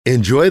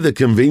Enjoy the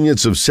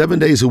convenience of 7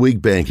 days a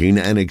week banking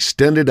and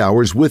extended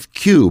hours with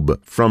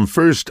Cube from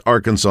First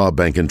Arkansas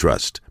Bank and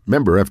Trust.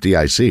 Member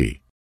FDIC.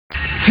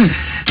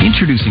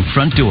 Introducing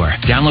Front Door.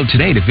 Download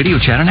today to video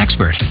chat an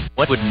expert.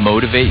 What would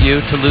motivate you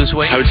to lose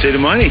weight? I would say the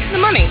money. The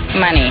money.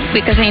 Money,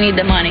 because I need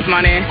the money.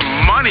 Money.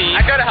 Money.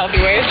 I got a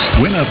healthy wage.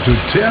 Win up to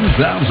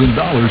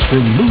 $10,000 for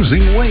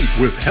losing weight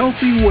with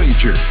Healthy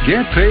Wager.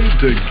 Get paid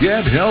to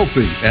get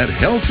healthy at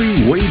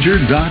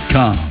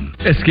healthywager.com.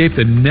 Escape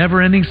the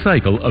never-ending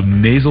cycle of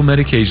nasal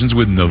medications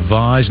with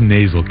Navage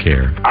Nasal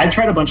Care. I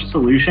tried a bunch of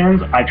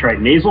solutions. I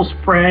tried nasal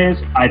sprays,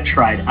 I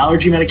tried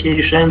allergy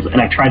medications,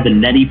 and I tried the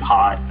neti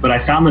pot. But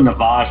I found the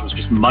Navage was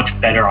just much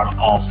better on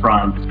all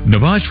fronts.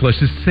 Navage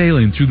flushes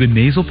saline through the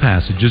nasal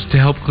passages to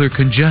help clear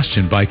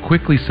congestion by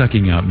quickly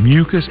sucking out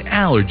mucus,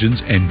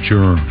 allergens, and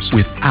germs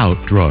without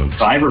drugs.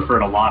 So I've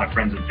referred a lot of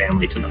friends and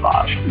family to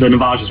Navage. The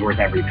Navage is worth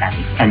every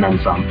penny, and then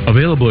some.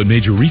 Available at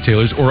major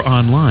retailers or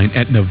online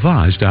at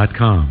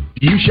Navage.com.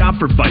 You shop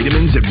for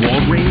vitamins at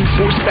Walgreens?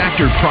 Force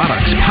Factor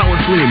products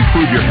powerfully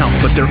improve your health,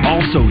 but they're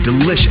also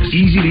delicious,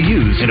 easy to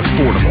use, and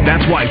affordable.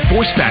 That's why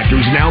Force Factor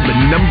is now the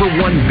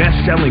 #1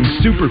 best-selling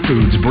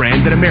superfoods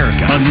brand in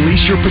America.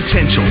 Unleash your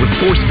potential with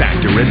Force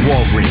Factor at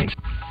Walgreens.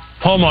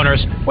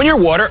 Homeowners, when your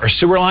water or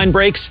sewer line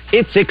breaks,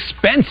 it's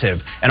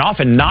expensive and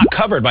often not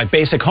covered by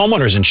basic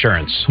homeowners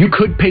insurance. You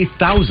could pay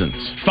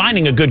thousands.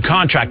 Finding a good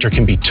contractor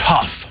can be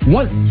tough.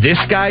 Want this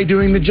guy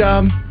doing the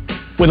job?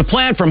 With a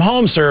plan from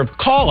HomeServe,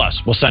 call us.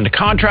 We'll send a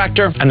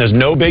contractor, and there's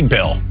no big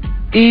bill.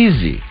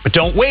 Easy. But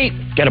don't wait.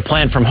 Get a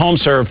plan from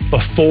HomeServe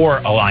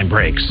before a line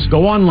breaks.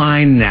 Go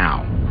online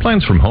now.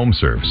 Plans from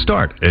HomeServe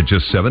start at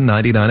just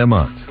 $7.99 a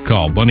month.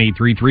 Call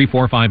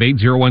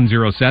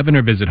 1-833-458-0107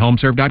 or visit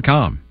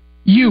homeserve.com.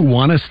 You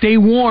want to stay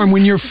warm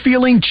when you're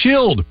feeling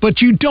chilled,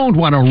 but you don't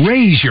want to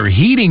raise your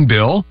heating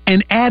bill.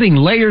 And adding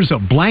layers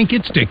of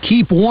blankets to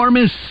keep warm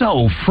is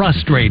so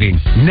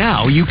frustrating.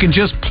 Now you can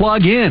just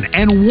plug in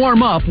and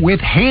warm up with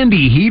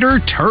Handy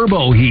Heater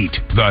Turbo Heat,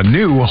 the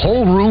new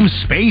whole room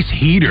space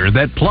heater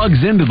that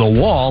plugs into the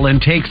wall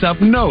and takes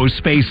up no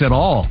space at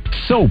all.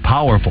 So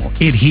powerful,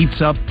 it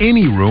heats up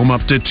any room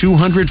up to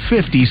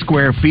 250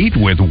 square feet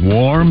with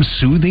warm,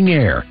 soothing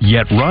air,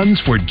 yet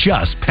runs for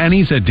just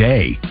pennies a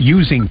day.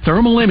 Using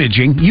thermal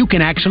imaging, you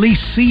can actually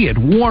see it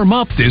warm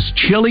up this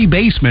chilly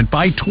basement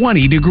by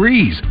 20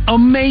 degrees.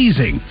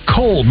 Amazing!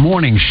 Cold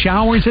morning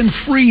showers and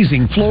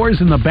freezing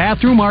floors in the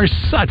bathroom are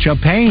such a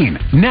pain.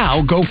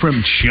 Now go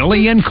from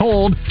chilly and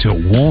cold to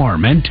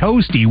warm and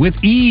toasty with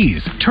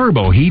ease.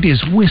 Turbo Heat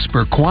is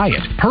whisper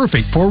quiet,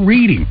 perfect for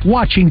reading,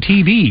 watching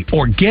TV,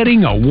 or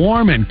getting a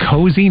warm and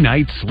cozy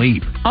night's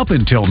sleep. Up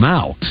until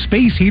now,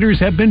 space heaters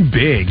have been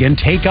big and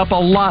take up a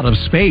lot of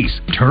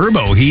space.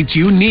 Turbo Heat's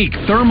unique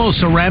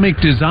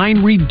thermoceramic design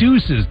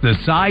reduces the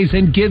size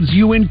and gives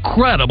you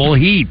incredible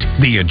heat.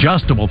 The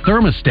adjustable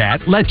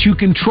thermostat lets you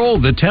control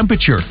the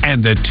temperature,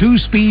 and the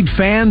 2-speed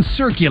fan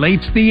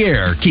circulates the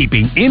air,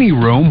 keeping any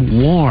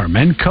room warm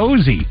and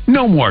cozy.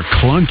 No more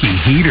clunky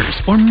heaters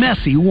or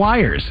messy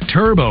wires.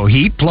 Turbo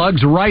Heat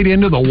plugs right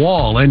into the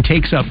wall and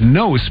takes up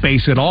no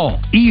space at all.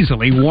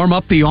 Easily warm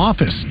up the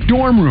office,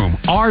 dorm room,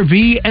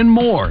 RV, and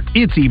more.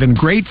 It's even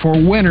great for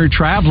winter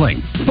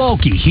traveling.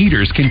 Bulky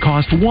heaters can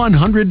cost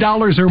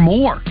 $100 or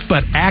more,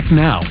 but act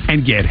now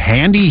and get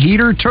Handy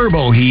Heater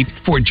Turbo Heat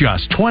for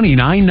just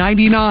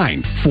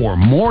 $29.99. For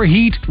more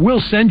heat, we'll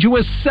send you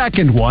a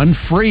second one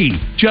free.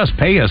 Just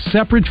pay a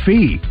separate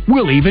fee.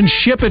 We'll even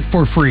ship it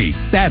for free.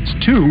 That's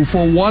 2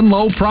 for one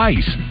low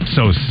price.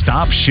 So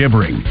stop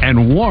shivering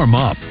and warm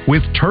up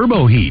with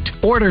Turbo Heat.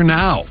 Order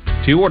now.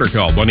 To order,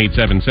 call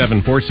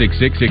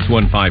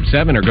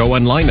 1-877-466-6157 or go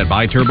online at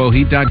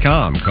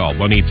buyturboheat.com. Call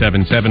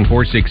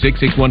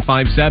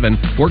 1-877-466-6157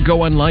 or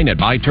go online at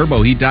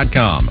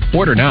buyturboheat.com.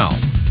 Order now.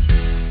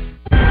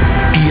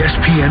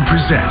 ESPN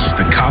presents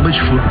the College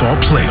Football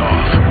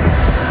Playoff.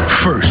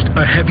 First,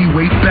 a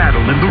heavyweight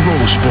battle in the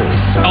Rose Bowl.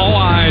 All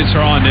eyes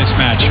are on this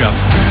matchup.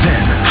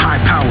 Then,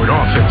 high-powered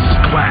offenses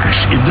clash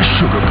in the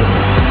Sugar Bowl.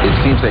 It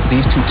seems like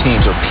these two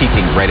teams are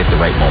peaking right at the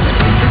right moment.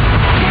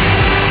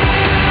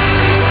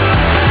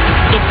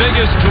 The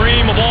biggest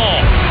dream of all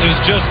is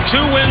just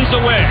 2 wins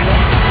away.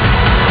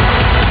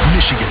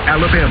 Michigan,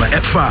 Alabama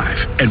at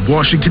 5, and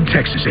Washington,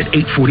 Texas at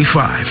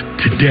 8:45.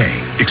 Today,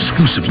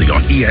 exclusively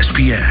on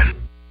ESPN.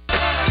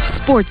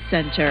 Sports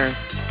Center,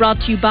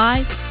 brought to you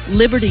by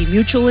Liberty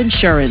Mutual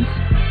Insurance.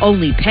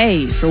 Only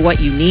pay for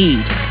what you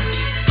need.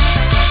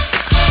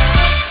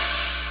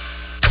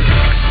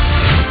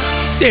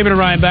 David and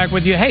Ryan back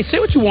with you. Hey, say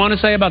what you want to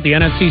say about the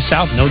NFC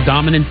South. No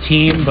dominant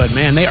team, but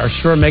man, they are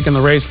sure making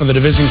the race for the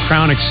division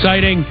crown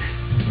exciting.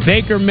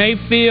 Baker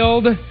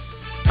Mayfield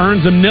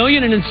earns $1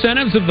 million in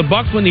incentives if the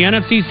Bucs win the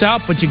NFC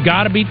South, but you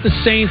got to beat the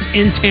Saints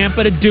in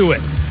Tampa to do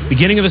it.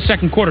 Beginning of the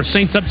second quarter,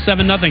 Saints up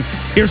 7-0.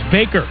 Here's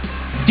Baker.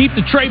 Deep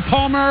to Trey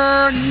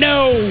Palmer.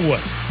 No.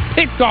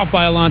 Picked off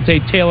by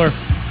Alontae Taylor.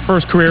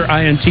 First career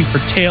INT for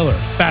Taylor.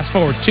 Fast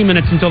forward 2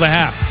 minutes until the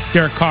half.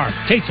 Derek Carr,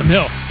 Taysom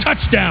Hill,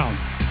 touchdown.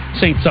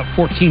 Saints up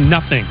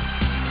 14-0.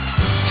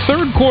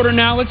 Third quarter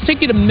now. Let's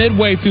take you to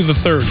midway through the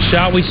third,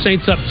 shall we?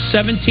 Saints up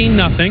 17-0.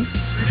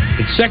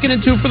 It's 2nd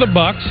and 2 for the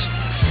Bucs.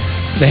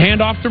 The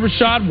handoff to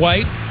Rachaad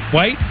White.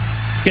 White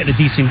getting a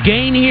decent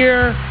gain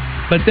here,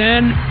 but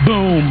then,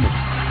 boom,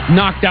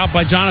 knocked out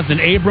by Jonathan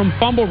Abram.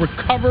 Fumble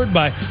recovered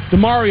by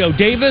Demario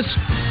Davis.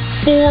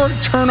 4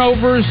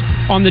 turnovers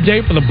on the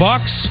day for the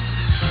Bucs.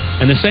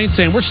 And the Saints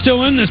saying, we're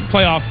still in this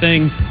playoff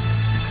thing.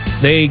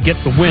 They get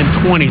the win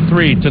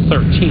 23-13.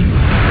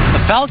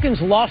 The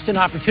Falcons lost an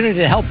opportunity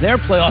to help their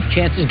playoff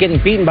chances,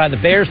 getting beaten by the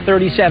Bears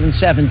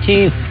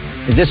 37-17.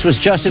 If this was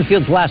Justin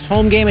Fields' last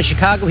home game in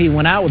Chicago, he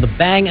went out with a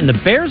bang, and the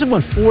Bears have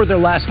won 4 of their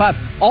last 5.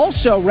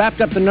 Also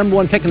wrapped up the number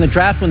 1 pick in the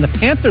draft when the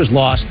Panthers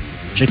lost.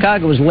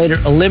 Chicago was later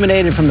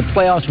eliminated from the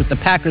playoffs with the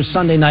Packers'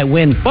 Sunday night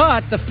win,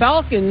 but the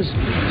Falcons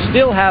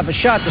still have a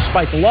shot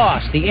despite the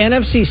loss. The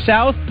NFC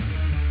South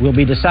will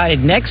be decided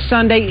next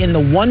Sunday in the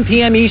 1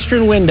 p.m.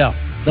 Eastern window.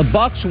 The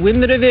Bucs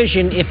win the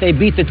division if they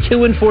beat the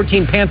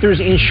 2-14 Panthers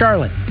in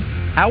Charlotte.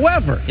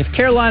 However, if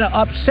Carolina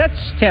upsets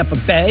Tampa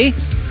Bay,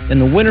 then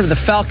the winner of the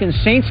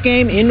Falcons-Saints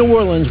game in New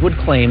Orleans would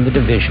claim the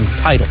division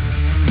title.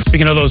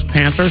 Speaking of those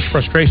Panthers,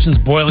 frustrations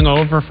boiling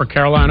over for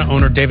Carolina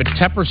owner David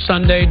Tepper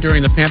Sunday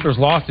during the Panthers'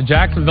 loss to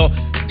Jacksonville.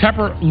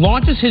 Tepper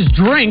launches his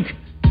drink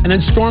and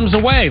then storms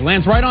away,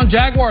 lands right on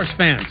Jaguars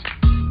fans.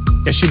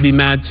 Guess you'd be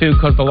mad too,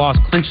 because the loss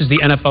clinches the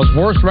NFL's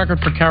worst record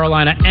for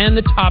Carolina and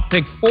the top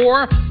pick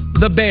for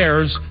the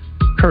Bears,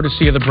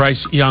 courtesy of the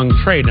Bryce Young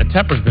trade. Now,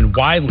 Tepper's been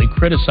widely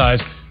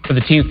criticized for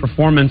the team's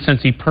performance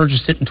since he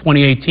purchased it in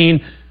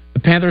 2018. The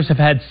Panthers have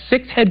had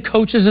 6 head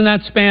coaches in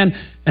that span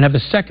and have the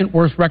second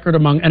worst record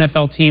among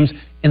NFL teams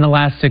in the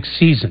last 6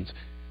 seasons.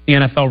 The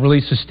NFL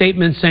released a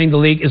statement saying the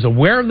league is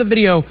aware of the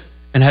video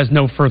and has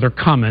no further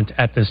comment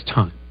at this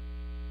time.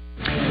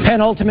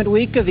 Penultimate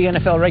week of the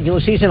NFL regular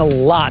season, a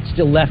lot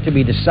still left to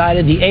be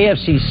decided. The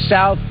AFC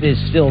South is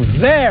still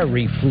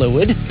very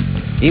fluid.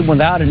 Even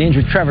without an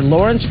injured Trevor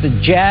Lawrence, the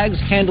Jags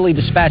handily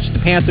dispatched the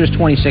Panthers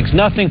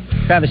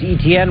 26-0. Travis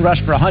Etienne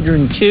rushed for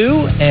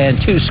 102 and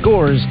 2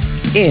 scores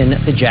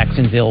in the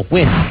Jacksonville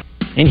win.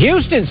 In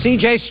Houston,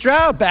 C.J.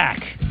 Stroud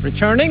back,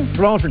 returning,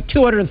 throwing for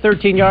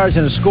 213 yards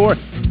and a score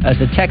as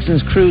the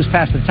Texans cruise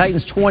past the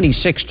Titans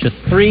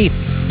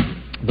 26-3.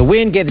 The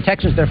win gave the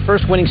Texans their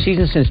first winning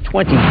season since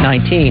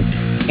 2019.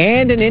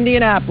 And in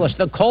Indianapolis,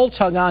 the Colts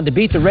hung on to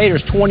beat the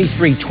Raiders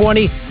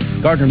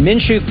 23-20. Gardner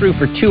Minshew threw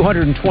for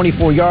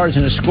 224 yards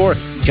and a score.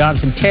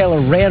 Jonathan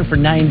Taylor ran for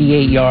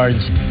 98 yards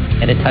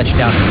and a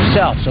touchdown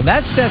himself. So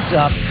that sets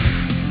up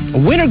a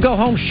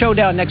winner-go-home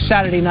showdown next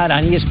Saturday night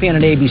on ESPN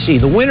and ABC.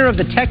 The winner of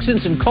the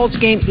Texans and Colts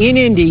game in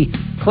Indy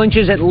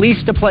clinches at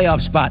least a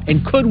playoff spot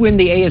and could win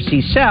the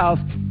AFC South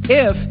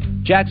if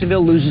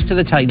Jacksonville loses to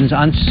the Titans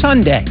on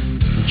Sunday.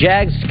 The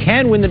Jags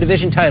can win the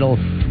division title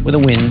with a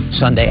win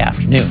Sunday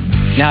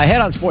afternoon. Now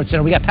ahead on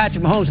SportsCenter, we got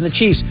Patrick Mahomes and the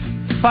Chiefs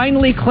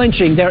finally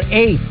clinching their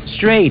 8th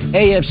straight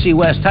AFC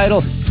West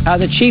title.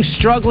 The Chiefs,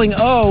 struggling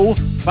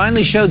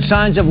finally showed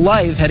signs of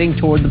life heading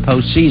toward the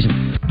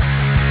postseason.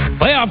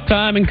 Playoff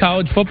time in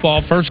college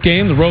football. First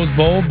game, the Rose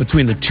Bowl,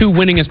 between the 2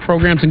 winningest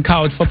programs in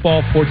college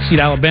football, 4th seed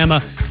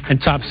Alabama and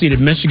top-seeded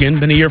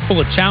Michigan. Been a year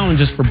full of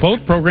challenges for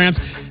both programs,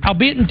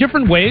 albeit in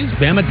different ways.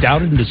 Bama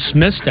doubted and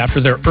dismissed after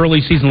their early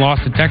season loss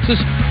to Texas,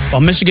 while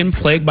Michigan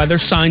plagued by their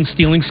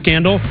sign-stealing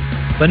scandal.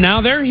 But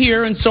now they're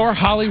here, and so are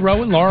Holly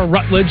Rowe and Laura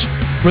Rutledge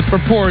with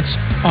reports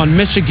on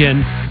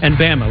Michigan and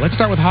Bama. Let's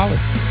start with Holly.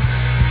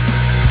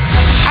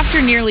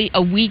 After nearly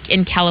a week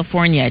in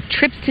California,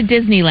 trips to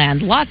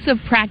Disneyland, lots of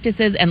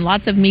practices, and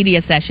lots of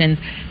media sessions,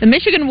 the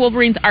Michigan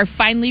Wolverines are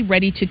finally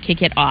ready to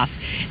kick it off.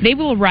 They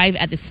will arrive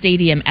at the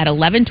stadium at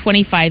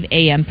 11:25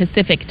 a.m.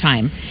 Pacific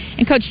time.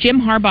 And Coach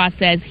Jim Harbaugh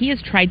says he has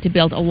tried to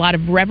build a lot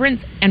of reverence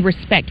and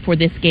respect for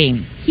this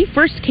game. He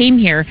first came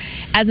here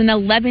as an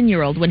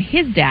 11-year-old when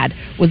his dad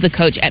was the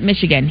coach at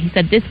Michigan. He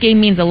said, "This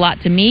game means a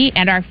lot to me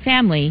and our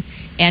family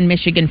and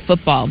Michigan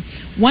football."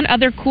 One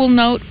other cool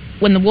note,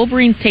 when the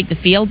Wolverines take the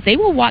field, they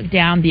will walk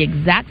down the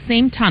exact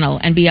same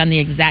tunnel and be on the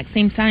exact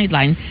same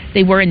sideline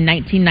they were in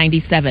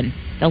 1997,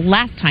 the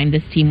last time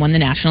this team won the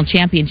national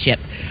championship.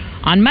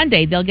 On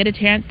Monday, they'll get a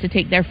chance to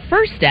take their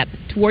first step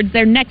towards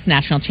their next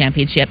national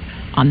championship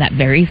on that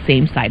very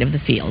same side of the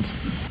field.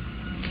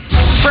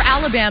 For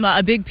Alabama,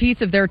 a big piece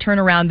of their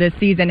turnaround this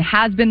season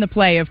has been the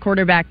play of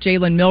quarterback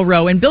Jalen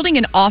Milroe and building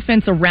an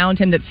offense around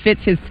him that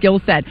fits his skill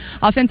set.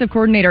 Offensive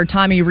coordinator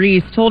Tommy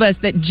Rees told us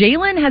that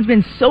Jalen has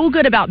been so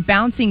good about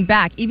bouncing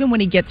back even when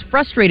he gets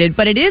frustrated,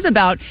 but it is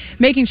about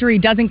making sure he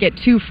doesn't get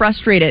too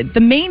frustrated.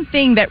 The main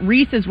thing that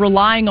Rees is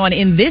relying on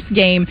in this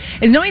game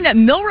is knowing that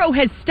Milroe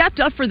has stepped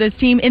up for this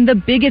team in the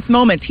biggest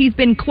moments. He's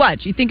been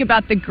clutch. You think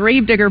about the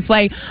Gravedigger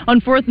play on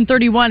 4th and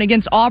 31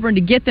 against Auburn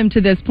to get them to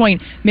this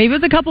point. Maybe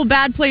it was a couple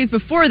bad plays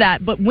before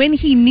that, but when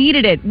he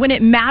needed it, when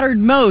it mattered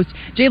most,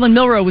 Jalen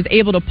Milroe was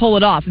able to pull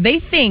it off. They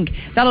think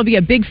that'll be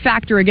a big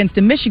factor against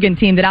a Michigan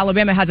team that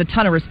Alabama has a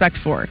ton of respect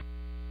for.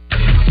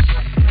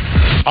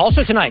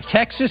 Also tonight,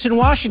 Texas and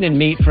Washington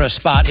meet for a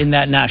spot in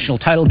that national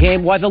title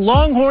game, while the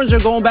Longhorns are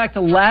going back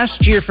to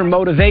last year for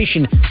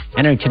motivation,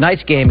 entering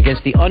tonight's game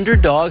against the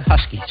underdog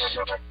Huskies.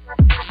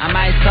 I'm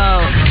ice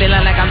cold,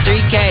 feeling like I'm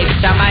 3K.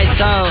 I'm ice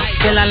cold,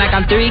 feeling like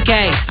I'm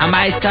 3K. I'm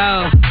ice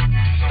cold.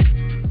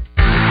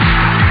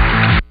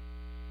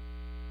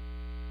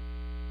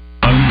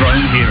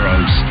 Homegrown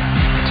heroes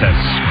to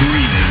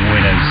screaming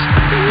winners.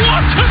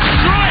 What a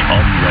strike!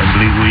 On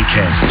Wembley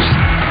weekends.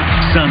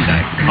 Sunday,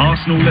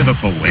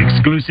 Arsenal-Liverpool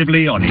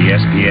exclusively on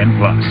ESPN+.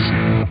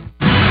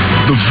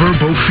 The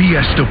Verbo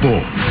Fiesta Bowl.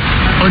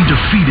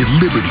 Undefeated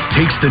Liberty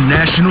takes the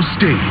national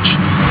stage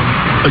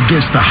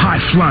against the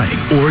high-flying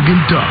Oregon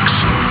Ducks.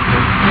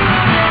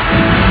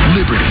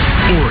 Liberty,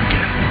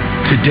 Oregon.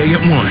 Today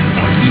at 1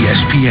 on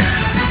ESPN.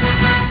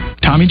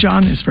 Tommy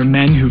John is for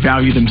men who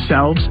value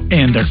themselves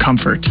and their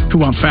comfort, who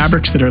want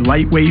fabrics that are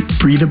lightweight,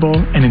 breathable,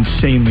 and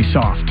insanely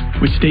soft,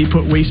 with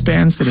stay-put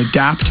waistbands that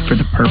adapt for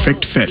the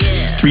perfect fit.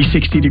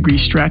 360-degree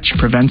stretch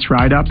prevents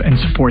ride-up and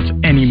supports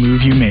any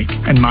move you make,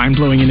 and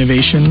mind-blowing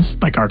innovations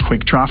like our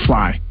Quick Draw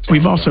Fly.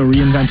 We've also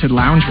reinvented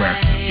loungewear.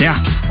 Yeah,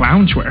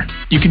 loungewear.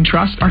 You can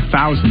trust our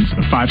thousands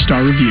of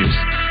 5-star reviews,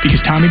 because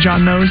Tommy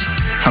John knows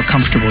how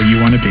comfortable you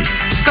want to be.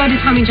 Go to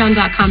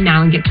TommyJohn.com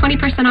now and get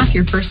 20% off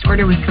your first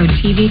order with code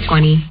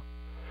TV20.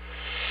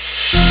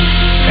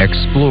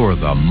 Explore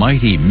the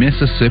mighty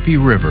Mississippi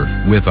River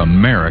with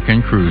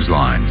American Cruise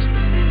Lines.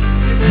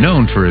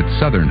 Known for its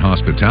southern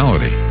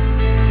hospitality,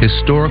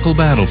 historical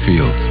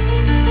battlefields,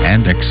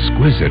 and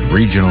exquisite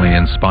regionally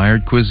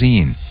inspired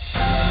cuisine,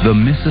 the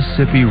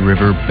Mississippi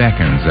River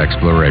beckons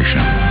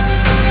exploration.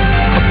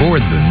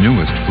 Aboard the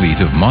newest fleet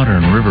of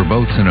modern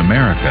riverboats in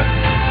America,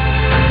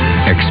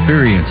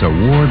 experience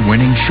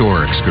award-winning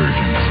shore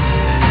excursions,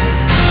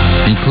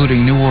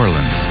 including New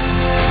Orleans,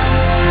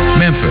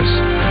 Memphis,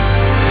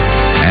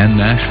 and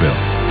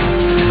Nashville.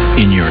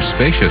 In your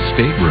spacious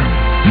stateroom,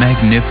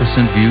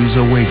 magnificent views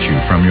await you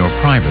from your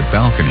private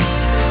balcony,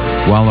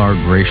 while our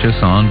gracious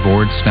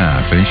onboard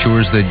staff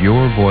ensures that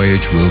your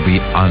voyage will be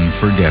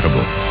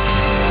unforgettable.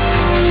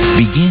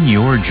 Begin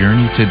your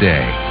journey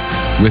today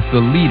with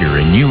the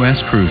leader in U.S.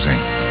 cruising.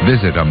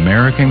 Visit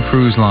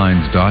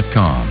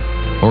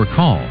AmericanCruiseLines.com or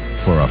call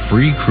for a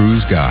free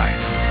cruise guide.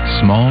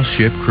 Small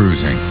ship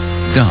cruising,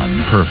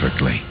 done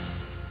perfectly.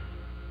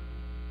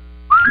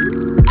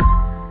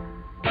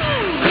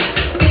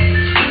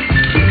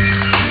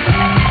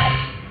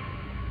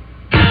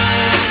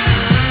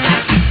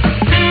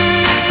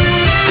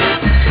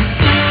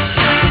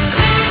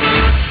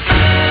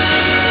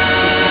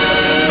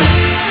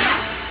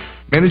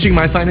 Managing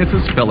my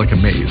finances felt like a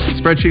maze.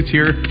 Spreadsheets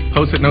here,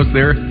 post-it notes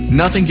there,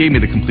 nothing gave me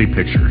the complete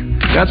picture.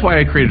 That's why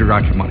I created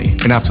Rocket Money,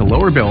 an app to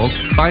lower bills,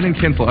 find and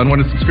cancel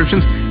unwanted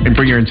subscriptions, and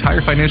bring your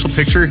entire financial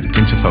picture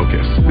into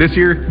focus. This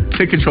year,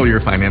 take control of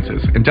your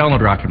finances and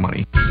download Rocket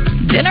Money.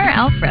 Dinner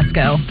al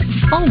fresco.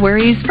 All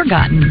worries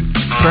forgotten.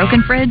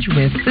 Broken fridge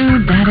with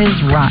food that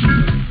is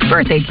rotten.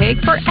 Birthday cake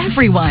for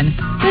everyone.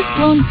 This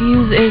blown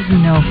fuse is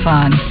no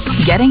fun.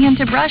 Getting him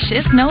to brush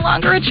is no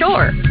longer a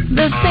chore.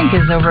 The sink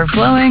is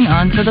overflowing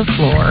onto the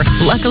floor.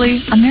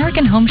 Luckily,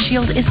 American Home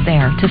Shield is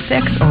there to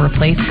fix or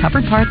replace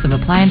covered parts of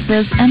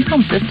appliances and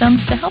home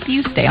systems to help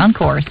you stay on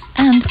course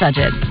and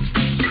budget.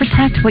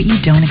 Protect what you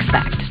don't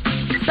expect.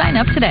 Sign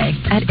up today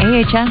at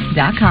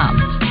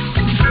ahs.com.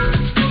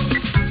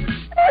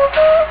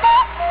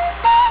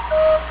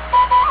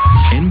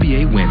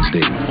 NBA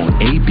Wednesday on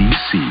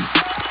ABC.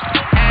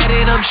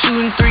 Added up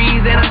shooting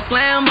threes and I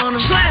slam on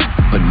them.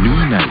 A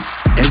new night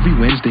every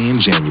Wednesday in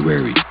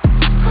January.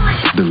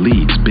 The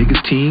league's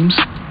biggest teams,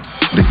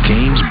 the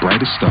game's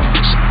brightest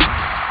stars.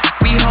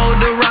 We hold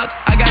the rock,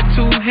 I got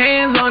 2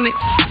 hands on it.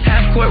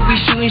 Half court, we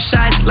shooting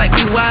shots like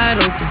we wide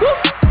open.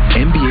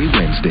 NBA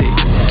Wednesday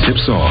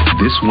tips off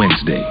this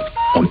Wednesday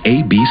on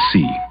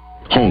ABC,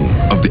 home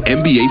of the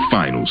NBA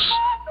Finals.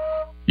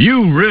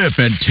 You rip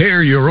and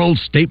tear your old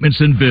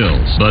statements and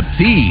bills, but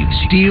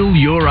thieves steal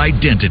your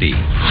identity.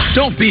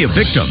 Don't be a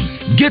victim.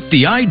 Get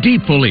the ID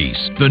Police,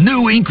 the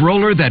new ink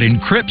roller that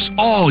encrypts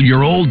all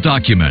your old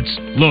documents.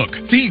 Look,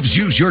 thieves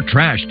use your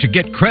trash to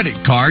get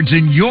credit cards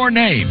in your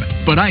name,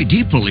 but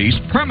ID Police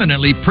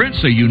permanently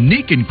prints a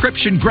unique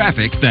encryption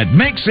graphic that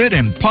makes it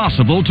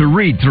impossible to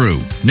read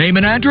through. Name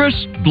and address?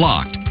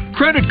 Blocked.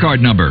 Credit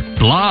card number?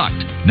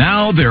 Blocked.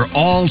 Now they're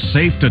all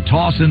safe to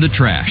toss in the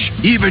trash.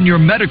 Even your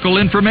medical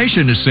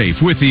information is safe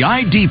with the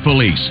ID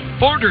Police.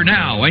 Order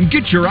now and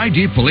get your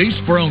ID Police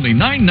for only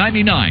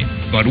 $9.99.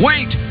 But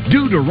wait,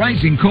 due to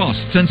rising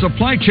costs and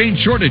supply chain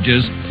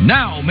shortages,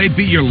 now may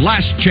be your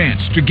last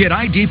chance to get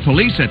ID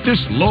Police at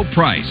this low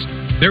price.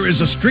 There is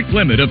a strict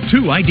limit of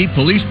 2 ID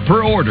Police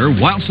per order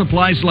while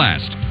supplies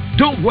last.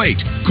 Don't wait.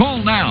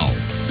 Call now.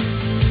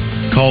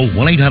 Call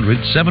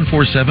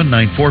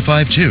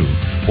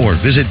 1-800-747-9452 or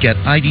visit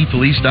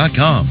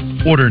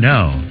getidpolice.com. Order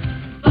now.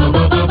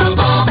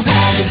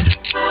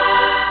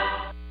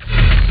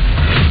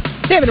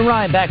 David and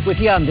Ryan back with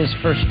you on this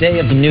first day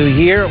of the new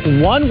year.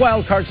 1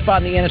 wild card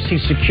spot in the NFC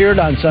secured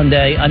on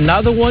Sunday.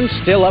 Another one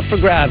still up for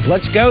grabs.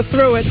 Let's go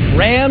through it.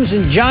 Rams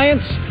and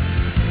Giants.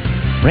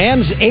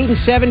 Rams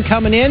 8-7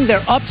 coming in.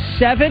 They're up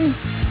 7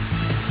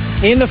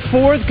 in the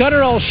 4th.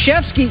 Gunnar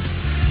Olszewski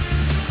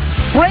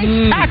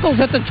breaks tackles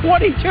at the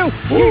 22.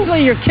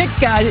 Usually your kick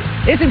guy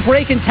isn't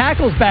breaking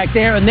tackles back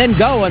there and then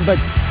going, but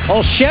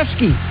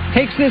Olszewski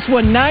takes this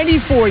one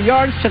 94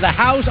 yards to the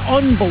house.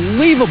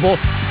 Unbelievable.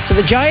 So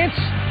the Giants,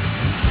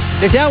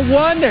 they're down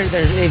one.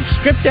 They've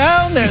stripped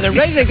down. They're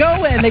ready to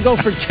go, and they go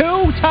for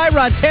two.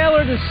 Tyrod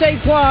Taylor to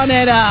Saquon,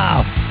 and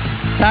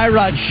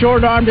Tyrod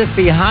short-armed it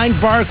behind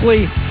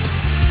Barkley.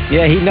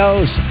 Yeah, he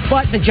knows.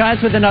 But the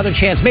Giants with another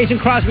chance. Mason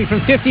Crosby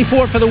from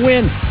 54 for the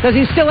win. Does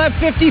he still have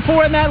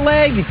 54 in that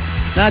leg?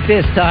 Not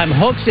this time.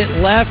 Hooks it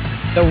left.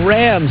 The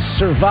Rams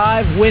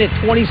survive, win it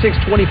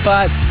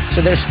 26-25,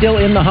 so they're still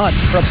in the hunt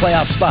for a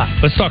playoff spot.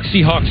 Let's talk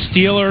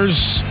Seahawks-Steelers.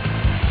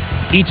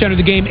 Each entered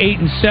the game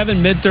 8-7,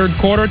 mid-third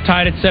quarter,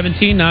 tied at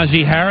 17.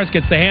 Najee Harris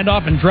gets the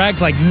handoff and drags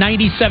like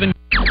 97.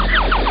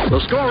 The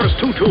score is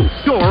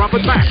 2-2. You're up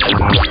and back.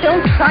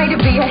 Don't try to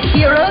be a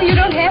hero. You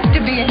don't have to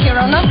be a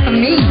hero. Not for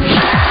me.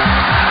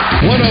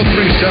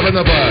 103.7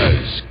 The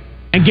Buzz.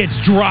 And gets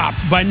dropped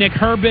by Nick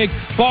Herbig.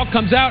 Ball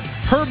comes out.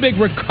 Herbig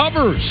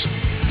recovers.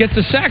 Gets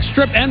a sack,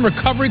 strip, and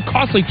recovery.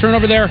 Costly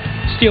turnover there.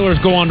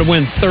 Steelers go on to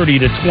win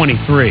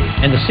 30-23.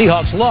 And the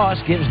Seahawks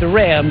loss gives the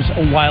Rams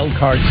a wild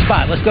card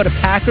spot. Let's go to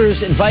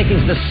Packers and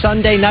Vikings, the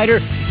Sunday nighter.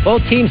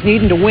 Both teams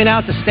needing to win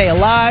out to stay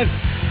alive.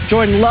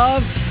 Jordan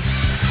Love,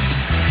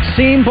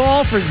 seam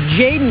ball for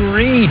Jaden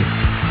Reed.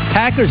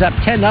 Packers up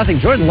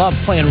 10-0. Jordan Love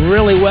playing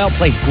really well.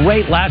 Played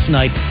great last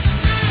night.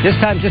 This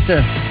time just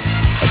a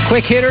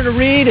quick hitter to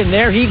Reed, and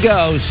there he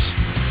goes.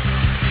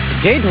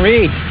 Jaden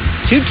Reed,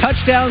 2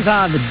 touchdowns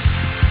on the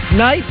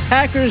night.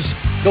 Packers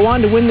go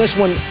on to win this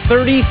one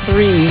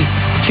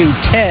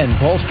 33-10,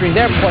 bolstering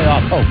their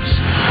playoff hopes.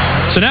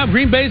 So now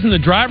Green Bay's in the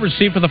driver's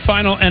seat for the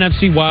final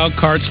NFC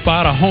wildcard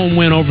spot. A home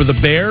win over the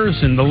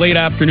Bears in the late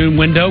afternoon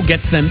window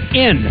gets them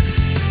in.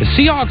 The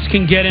Seahawks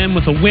can get in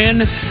with a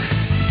win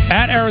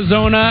at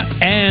Arizona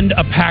and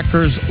a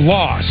Packers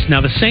loss. Now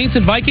the Saints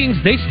and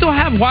Vikings, they still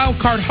have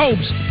wildcard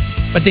hopes,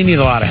 but they need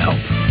a lot of help.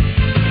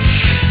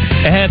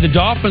 Ahead, the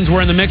Dolphins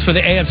were in the mix for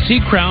the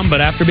AFC crown, but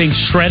after being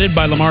shredded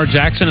by Lamar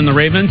Jackson and the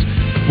Ravens,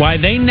 why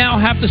they now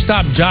have to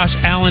stop Josh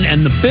Allen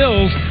and the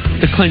Bills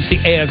to clinch the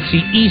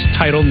AFC East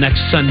title next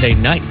Sunday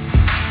night.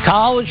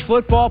 College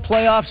football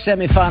playoff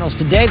semifinals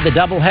today. The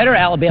doubleheader,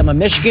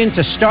 Alabama-Michigan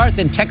to start,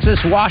 then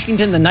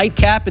Texas-Washington, the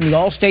nightcap in the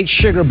All-State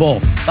Sugar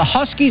Bowl. The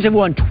Huskies have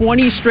won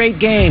 20 straight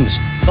games.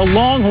 The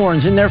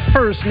Longhorns in their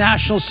first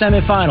national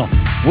semifinal.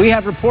 We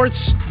have reports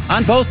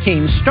on both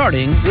teams,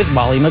 starting with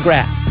Molly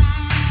McGrath.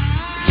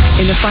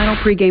 In the final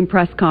pregame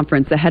press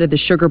conference ahead of the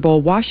Sugar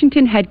Bowl,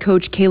 Washington head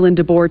coach Kalen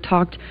DeBoer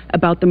talked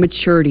about the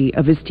maturity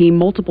of his team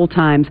multiple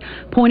times,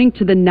 pointing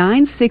to the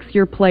 9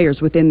 six-year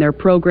players within their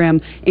program,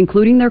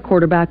 including their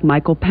quarterback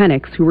Michael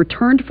Penix, who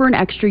returned for an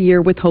extra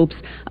year with hopes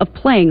of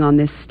playing on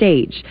this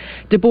stage.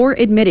 DeBoer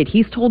admitted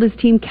he's told his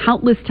team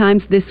countless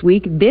times this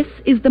week this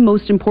is the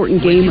most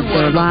important game of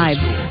their lives,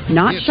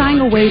 not shying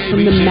away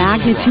from the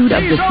magnitude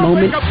of this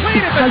moment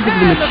because of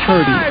the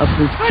maturity of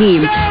his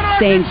team,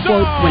 saying,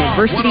 quote, when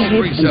adversity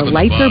hits and the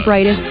lights are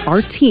brightest,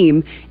 our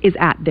team is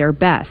at their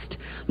best.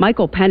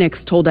 Michael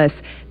Penix told us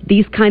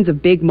these kinds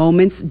of big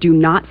moments do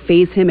not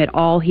faze him at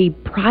all. He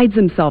prides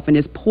himself in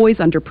his poise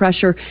under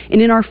pressure. And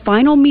in our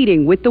final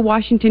meeting with the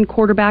Washington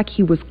quarterback,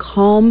 he was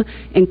calm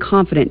and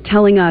confident,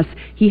 telling us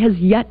he has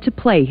yet to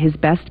play his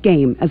best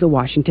game as a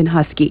Washington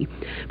Husky.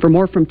 For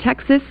more from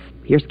Texas,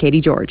 here's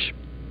Katie George.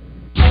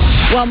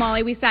 Well,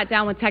 Molly, we sat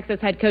down with Texas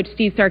head coach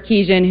Steve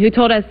Sarkisian, who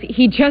told us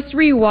he just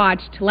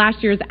rewatched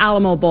last year's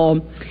Alamo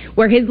Bowl,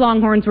 where his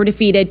Longhorns were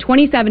defeated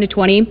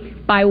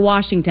 27-20 by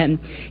Washington.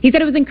 He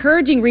said it was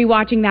encouraging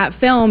rewatching that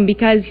film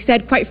because he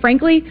said, quite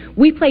frankly,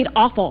 we played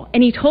awful,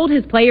 and he told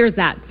his players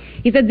that.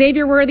 He said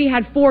Xavier Worthy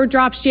had 4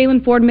 drops.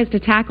 Jalen Ford missed a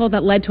tackle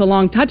that led to a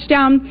long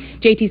touchdown.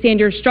 JT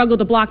Sanders struggled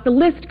to block. The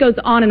list goes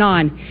on and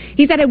on.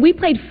 He said had we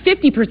played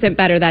 50%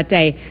 better that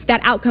day,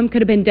 that outcome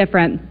could have been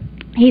different.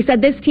 He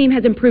said this team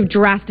has improved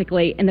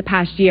drastically in the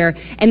past year,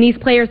 and these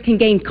players can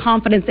gain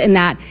confidence in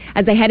that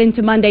as they head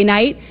into Monday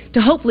night to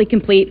hopefully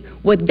complete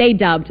what they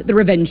dubbed the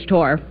Revenge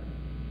Tour.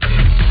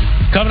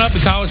 Coming up,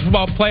 the college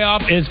football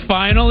playoff is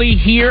finally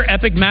here.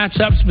 Epic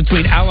matchups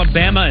between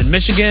Alabama and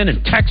Michigan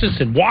and Texas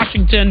and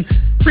Washington.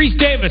 Reese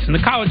Davis and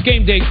the College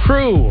Game Day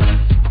crew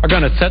are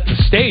going to set the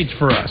stage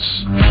for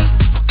us.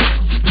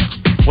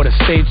 What a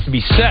stage to be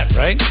set,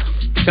 right?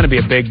 It's going to be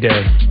a big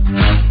day.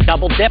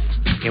 Double dip.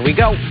 Here we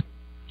go.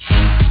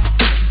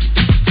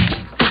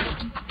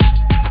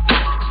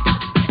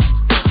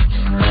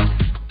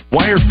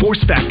 Wire Force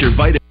Factor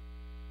Vitamin.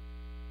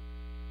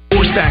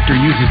 Force Factor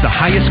uses the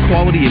highest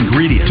quality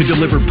ingredients to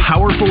deliver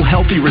powerful,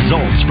 healthy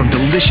results from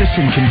delicious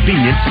and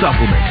convenient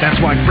supplements.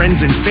 That's why friends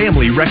and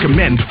family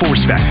recommend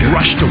Force Factor.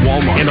 Rush to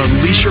Walmart and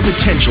unleash your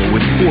potential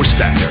with Force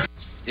Factor.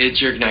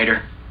 It's your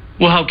igniter.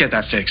 We'll help get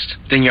that fixed.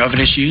 Then your oven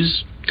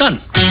issues,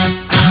 done.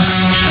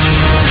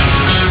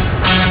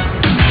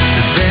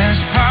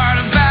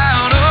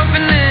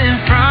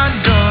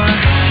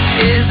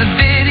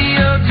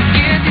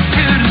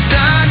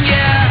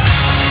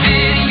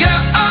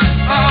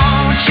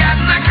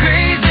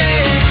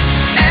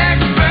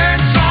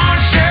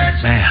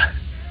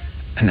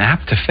 An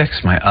app to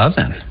fix my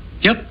oven.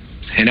 Yep,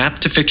 an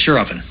app to fix your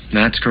oven.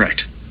 That's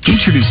correct.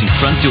 Introducing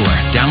Front Door.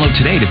 Download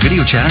today to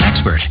video chat an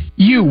expert.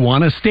 You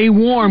want to stay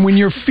warm when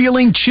you're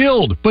feeling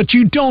chilled, but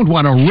you don't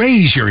want to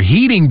raise your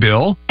heating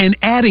bill. And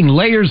adding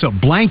layers of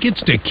blankets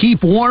to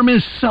keep warm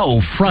is so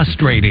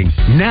frustrating.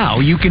 Now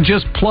you can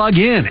just plug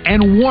in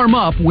and warm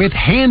up with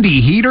Handy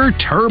Heater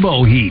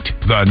Turbo Heat,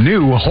 the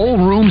new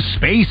whole room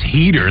space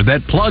heater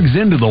that plugs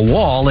into the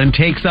wall and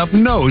takes up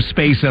no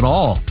space at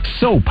all.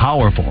 So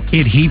powerful,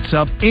 it heats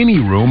up any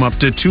room up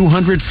to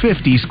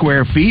 250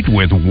 square feet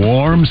with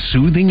warm,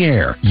 soothing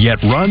air, yet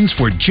runs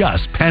for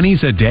just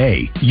pennies a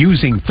day.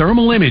 Using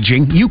thermal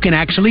imaging, you can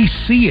actually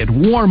see it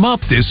warm up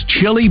this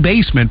chilly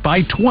basement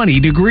by 20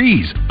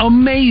 degrees.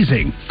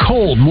 Amazing!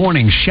 Cold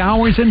morning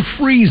showers and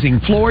freezing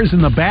floors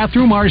in the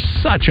bathroom are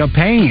such a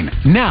pain.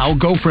 Now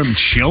go from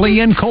chilly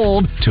and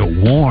cold to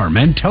warm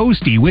and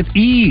toasty with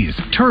ease.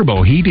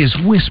 Turbo Heat is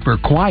whisper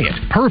quiet,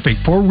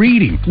 perfect for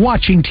reading,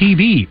 watching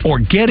TV, or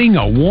getting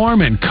a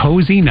warm and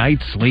cozy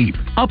night's sleep.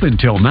 Up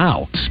until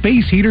now,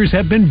 space heaters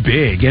have been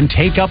big and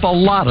take up a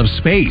lot of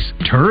space.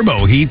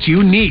 Turbo Heat's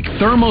unique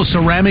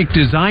thermoceramic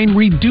design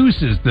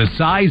reduces the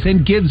size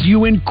and gives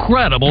you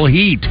incredible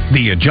heat.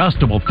 The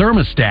adjustable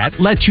thermostat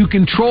lets you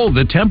control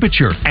the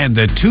temperature, and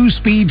the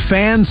 2-speed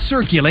fan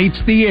circulates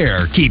the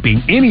air,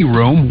 keeping any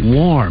room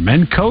warm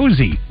and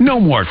cozy. No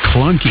more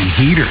clunky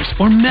heaters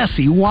or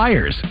messy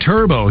wires.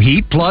 Turbo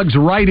Heat plugs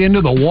right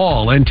into the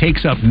wall and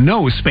takes up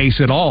no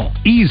space at all.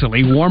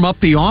 Easily warm up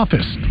the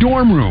office,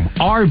 dorm room,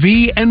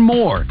 RV, and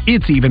more.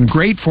 It's even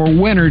great for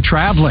winter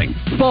traveling.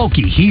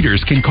 Bulky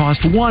heaters can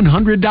cost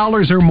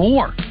 $100 or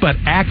more, but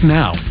act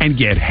now and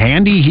get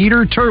Handy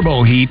Heater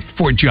Turbo Heat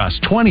for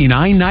just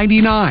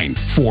 $29.99.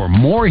 For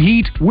more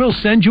heat, we'll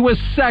send you a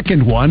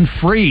second one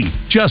free.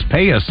 Just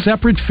pay a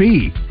separate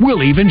fee.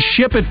 We'll even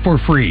ship it for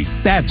free.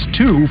 That's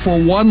 2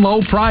 for one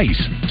low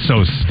price.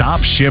 So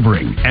stop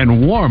shivering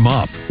and warm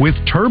up with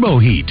Turbo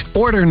Heat.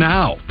 Order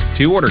now.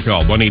 To order,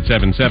 call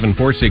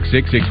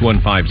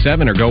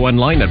 1-877-466-6157 or go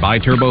online at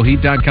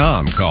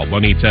buyturboheat.com. Call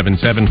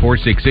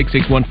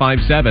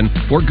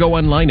 1-877-466-6157 or go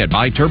online at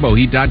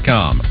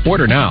buyturboheat.com.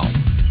 Order now.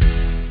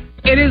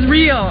 It is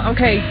real.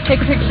 Okay,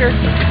 take a picture.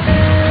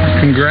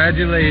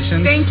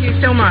 Congratulations. Thank you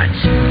so much.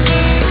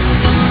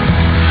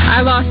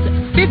 I lost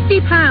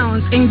 50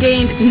 pounds and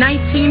gained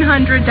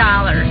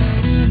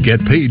 $1,900.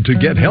 Get paid to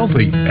get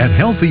healthy at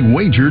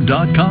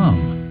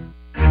healthywager.com.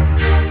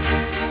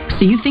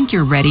 So you think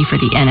you're ready for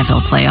the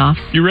NFL playoffs?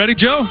 You ready,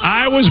 Joe?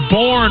 I was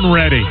born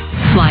ready.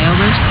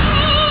 Flyovers?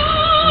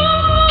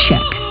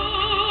 Check.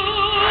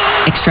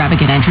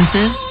 Extravagant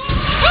entrances?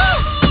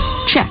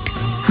 Check.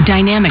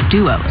 Dynamic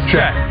duos?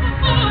 Check.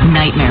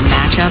 Nightmare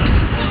matchups?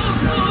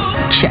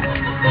 Check.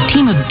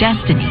 Team of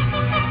destiny?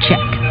 Check.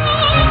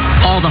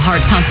 All the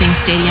heart-pumping,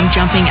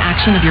 stadium-jumping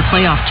action of your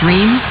playoff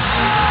dreams?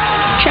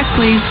 Check,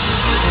 please.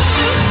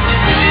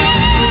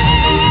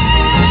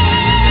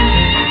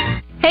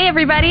 Hey,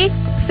 everybody.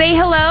 Say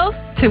hello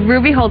to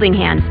Ruby Holding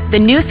Hands, the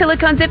new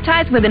silicone zip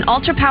ties with an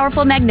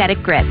ultra-powerful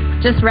magnetic grip.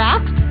 Just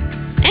wrap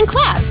and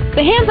clasp.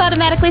 The hands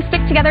automatically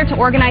stick together to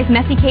organize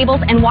messy cables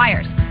and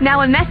wires.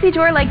 Now a messy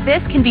drawer like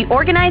this can be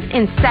organized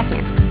in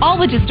seconds, all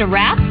with just a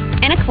wrap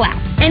and a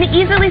clasp. And it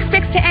easily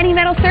sticks to any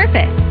metal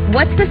surface.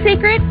 What's the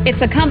secret?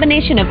 It's a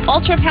combination of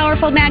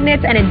ultra-powerful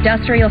magnets and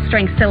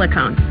industrial-strength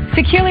silicone.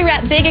 Securely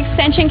wrap big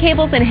extension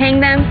cables and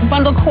hang them,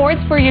 bundle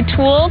cords for your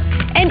tools,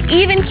 and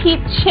even keep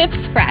chips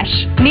fresh.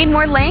 Need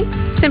more length?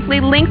 Simply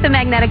link the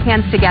magnetic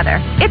hands together.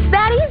 It's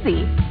that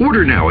easy.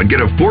 Order now and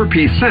get a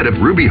 4-piece set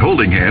of Ruby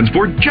Holding Hands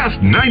for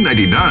just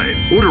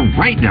 $9.99. Order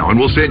right now and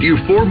we'll send you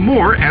 4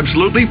 more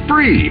absolutely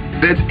free.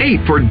 That's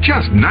 8 for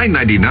just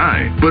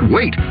 $9.99. But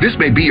wait, this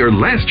may be your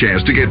last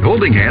chance to get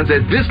holding hands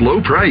at this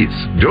low price.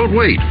 Don't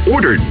wait.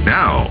 Order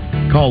now.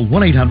 Call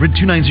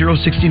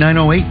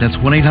 1-800-290-6908. That's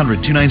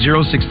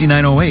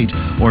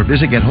 1-800-290-6908. Or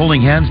visit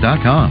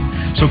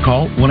getholdinghands.com. So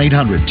call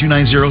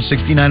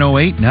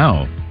 1-800-290-6908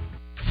 now.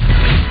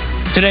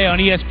 Today on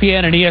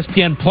ESPN and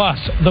ESPN Plus,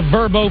 the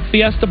Verbo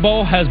Fiesta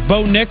Bowl has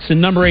Bo Nix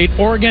in number 8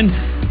 Oregon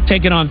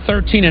taking on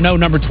 13-0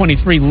 number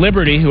 23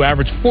 Liberty, who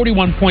averaged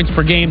 41 points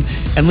per game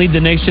and lead the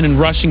nation in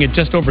rushing at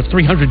just over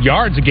 300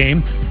 yards a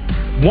game.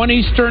 1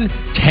 Eastern,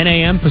 10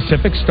 a.m.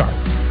 Pacific start.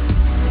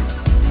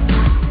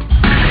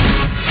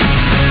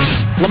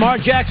 Lamar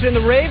Jackson and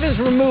the Ravens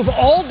remove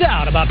all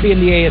doubt about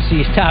being the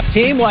AFC's top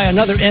team, while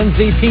another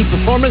MVP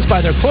performance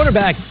by their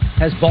quarterback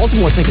has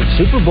Baltimore thinking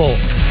Super Bowl.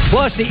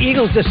 Plus, the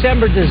Eagles'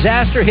 December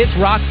disaster hits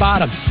rock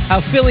bottom.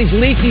 How Philly's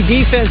leaky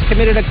defense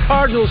committed a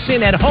cardinal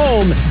sin at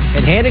home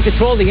and handed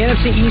control of the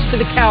NFC East to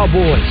the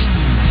Cowboys.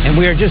 And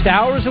we are just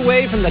hours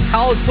away from the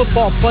college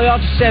football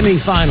playoff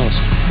semifinals.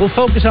 We'll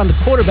focus on the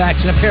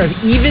quarterbacks in a pair of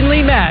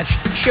evenly matched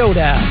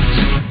showdowns.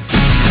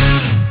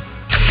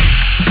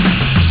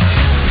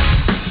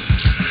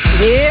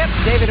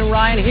 Yep, David and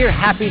Ryan here.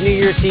 Happy New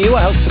Year to you.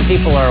 I hope some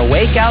people are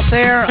awake out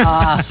there.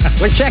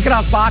 We're checking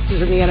off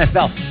boxes in the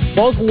NFL.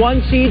 Both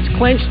 1 seeds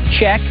clinched,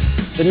 check.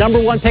 The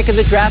number 1 pick of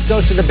the draft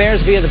goes to the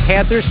Bears via the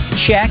Panthers,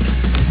 check.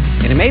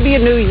 And it may be a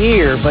new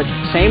year, but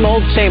same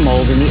old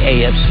in the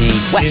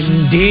AFC West.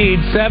 Indeed.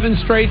 7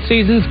 straight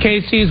seasons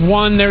KC's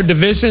won their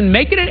division.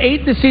 Making it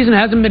 8 this season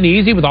hasn't been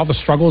easy with all the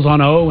struggles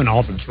on O and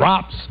all the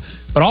drops.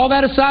 But all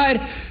that aside,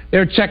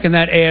 they're checking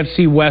that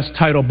AFC West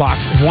title box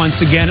once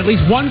again. At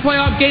least one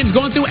playoff game's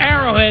going through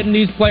Arrowhead in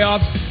these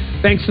playoffs,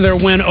 thanks to their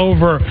win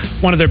over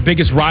one of their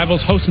biggest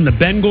rivals, hosting the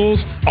Bengals,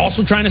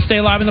 also trying to stay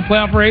alive in the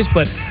playoff race,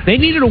 but they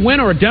needed a win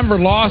or a Denver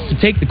loss to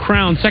take the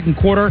crown. Second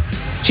quarter,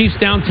 Chiefs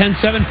down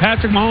 10-7.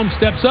 Patrick Mahomes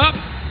steps up,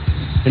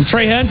 and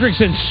Trey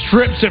Hendrickson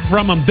strips it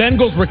from him.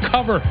 Bengals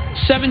recover.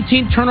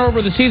 17th turnover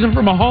of the season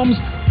for Mahomes,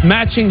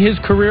 matching his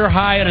career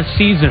high in a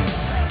season.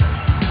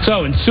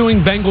 So,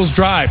 ensuing Bengals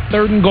drive,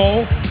 3rd and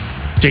goal.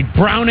 Jake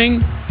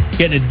Browning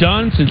getting it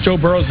done since Joe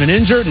Burrow's been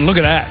injured, and look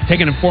at that,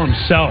 taking it for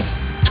himself.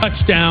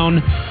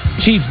 Touchdown.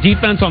 Chiefs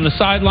defense on the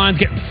sidelines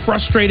getting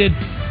frustrated.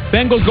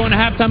 Bengals going to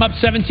halftime up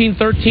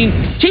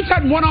 17-13. Chiefs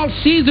hadn't won all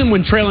season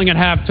when trailing at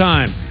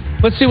halftime.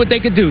 Let's see what they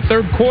could do.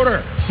 3rd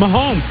quarter,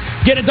 Mahomes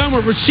get it done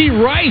with Rashee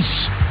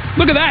Rice.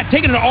 Look at that,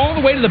 taking it all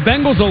the way to the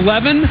Bengals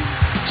 11.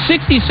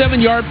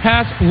 67-yard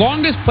pass,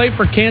 longest play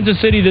for Kansas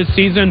City this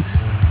season.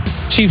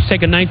 Chiefs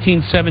take a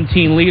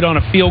 19-17 lead on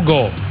a field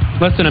goal.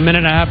 Less than a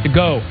minute and a half to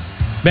go.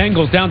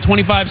 Bengals down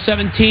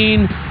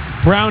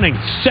 25-17. Browning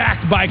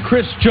sacked by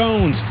Chris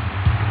Jones.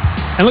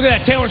 And look at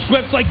that, Taylor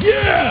Swift's like,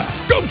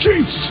 yeah, go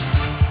Chiefs.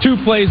 2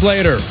 plays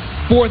later,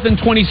 4th and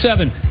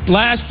 27.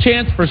 Last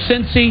chance for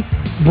Cincy.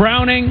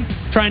 Browning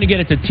trying to get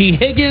it to T.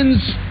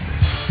 Higgins.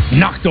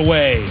 Knocked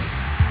away.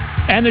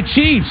 And the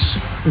Chiefs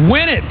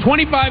win it,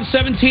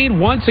 25-17.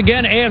 Once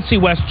again,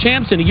 AFC West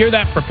champs in a year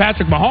that for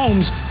Patrick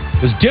Mahomes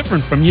was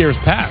different from years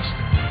past.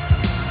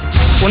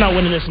 We're not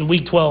winning this in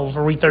week 12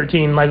 or week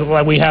 13 like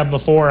we have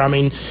before. I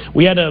mean,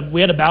 we had to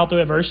battle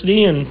through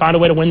adversity and find a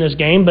way to win this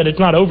game, but it's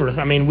not over.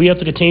 I mean, we have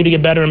to continue to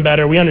get better and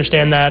better. We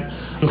understand that.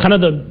 And kind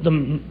of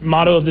the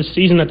motto of this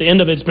season at the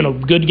end of it's been a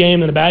good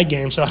game and a bad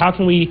game. So how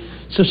can we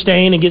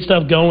sustain and get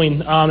stuff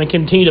going and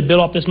continue to build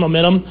off this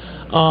momentum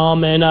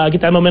and get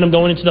that momentum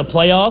going into the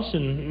playoffs?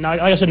 And now,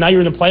 like I said, now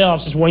you're in the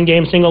playoffs. It's one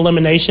game, single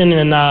elimination,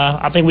 and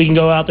I think we can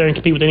go out there and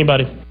compete with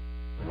anybody.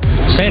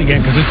 Say it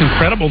again because it's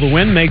incredible. The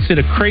win makes it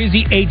a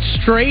crazy 8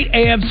 straight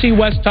AFC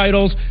West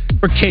titles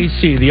for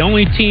KC. The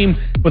only team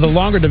with a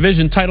longer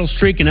division title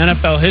streak in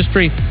NFL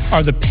history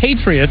are the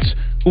Patriots,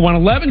 who won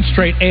 11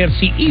 straight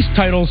AFC East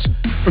titles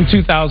from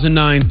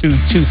 2009 through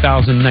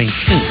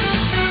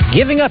 2019.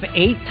 Giving up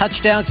 8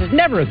 touchdowns is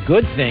never a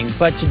good thing,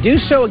 but to do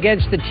so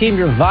against the team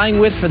you're vying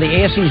with for the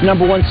AFC's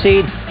number 1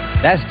 seed,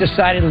 that's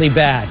decidedly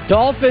bad.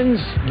 Dolphins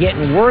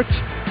getting worked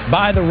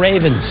by the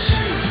Ravens.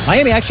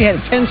 Miami actually had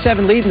a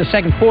 10-7 lead in the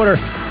second quarter,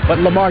 but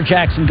Lamar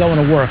Jackson going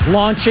to work.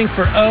 Launching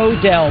for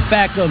Odell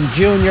Beckham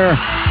Jr.,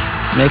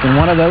 making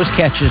one of those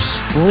catches.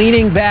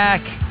 Leaning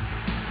back,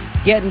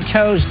 getting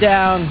toes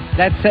down.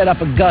 That set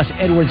up a Gus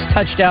Edwards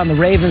touchdown. The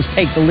Ravens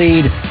take the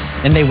lead,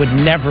 and they would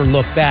never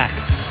look back.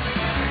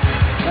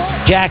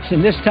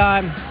 Jackson this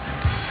time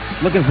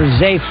looking for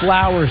Zay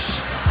Flowers.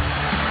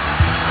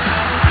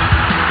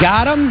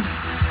 Got him.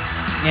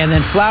 And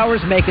then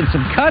Flowers making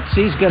some cuts.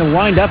 He's going to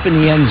wind up in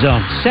the end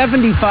zone.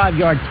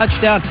 75-yard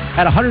touchdown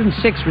at 106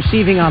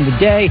 receiving on the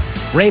day.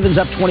 Ravens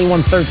up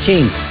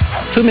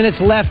 21-13. 2 minutes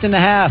left in the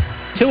half.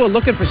 Tua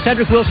looking for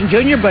Cedric Wilson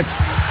Jr., but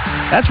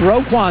that's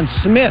Roquan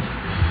Smith.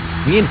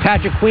 He and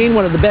Patrick Queen,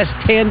 one of the best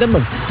tandem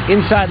of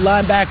inside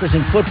linebackers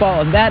in football,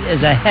 and that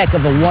is a heck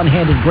of a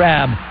one-handed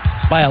grab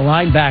by a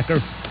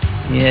linebacker.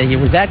 Yeah, he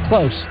was that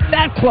close.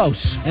 That close.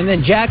 And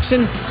then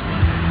Jackson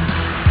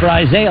for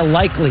Isaiah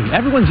Likely.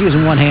 Everyone's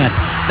using one hand.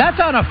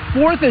 That's on a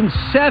 4th and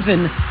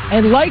 7,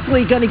 and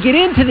Likely going to get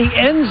into the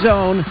end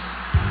zone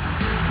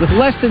with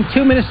less than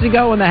 2 minutes to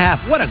go in the half.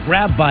 What a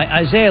grab by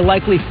Isaiah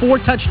Likely. 4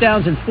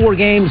 touchdowns in 4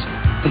 games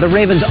for the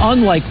Ravens'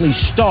 unlikely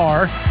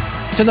star.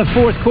 To the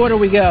fourth quarter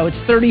we go. It's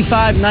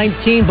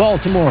 35-19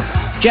 Baltimore.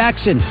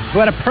 Jackson, who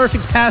had a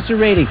perfect passer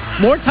rating.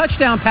 More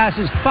touchdown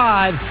passes,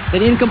 5,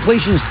 than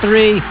incompletions,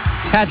 3.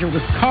 Patrick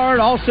Ricard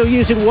also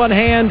using one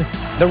hand.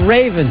 The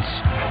Ravens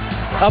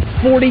up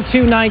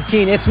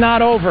 42-19. It's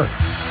not over.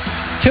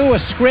 Tua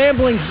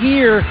scrambling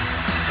here.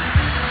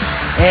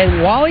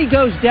 And while he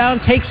goes down,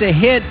 takes a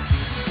hit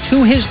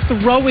to his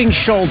throwing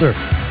shoulder.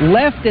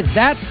 Left at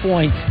that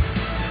point.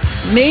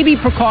 Maybe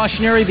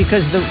precautionary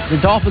because the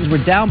Dolphins were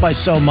down by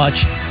so much,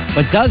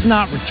 but does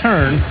not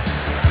return.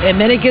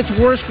 And then it gets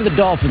worse for the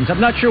Dolphins.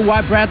 I'm not sure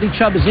why Bradley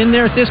Chubb is in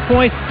there at this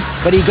point,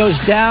 but he goes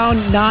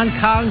down,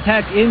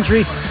 non-contact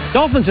injury.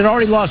 Dolphins had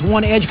already lost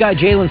one edge guy,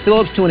 Jalen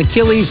Phillips, to an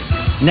Achilles.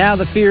 Now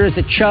the fear is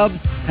that Chubb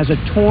has a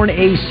torn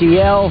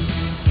ACL.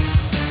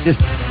 Just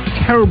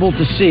terrible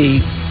to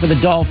see for the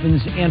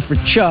Dolphins and for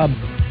Chubb,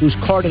 who's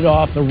carted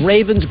off. The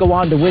Ravens go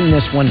on to win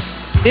this one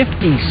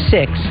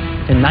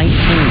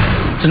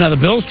 56-19. So now the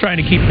Bills trying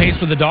to keep pace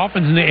with the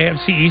Dolphins in the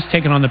AFC East,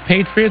 taking on the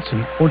Patriots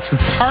in Orchard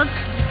Park.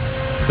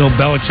 Bill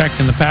Belichick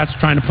and the Pats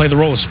trying to play the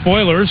role of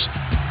spoilers.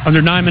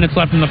 Under 9 minutes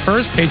left in the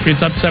first,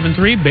 Patriots up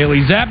 7-3.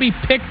 Bailey Zappi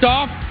picked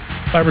off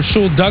by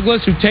Rasul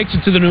Douglas, who takes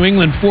it to the New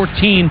England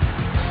 14.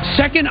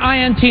 Second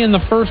INT in the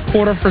first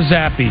quarter for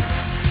Zappi.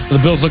 The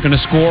Bills looking to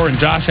score, and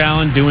Josh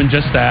Allen doing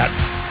just that.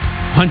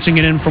 Punching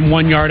it in from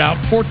 1 yard out.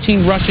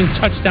 14 rushing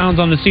touchdowns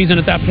on the season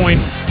at that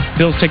point.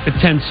 Bills take the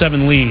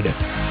 10-7 lead.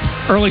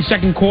 Early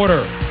second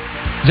quarter.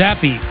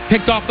 Zappi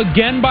picked off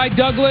again by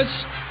Douglas.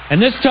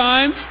 And this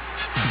time,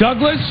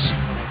 Douglas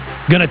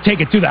going to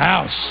take it to the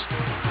house.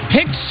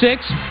 Pick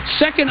 6,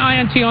 second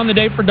INT on the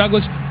day for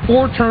Douglas.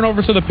 4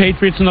 turnovers for the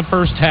Patriots in the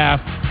first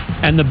half.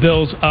 And the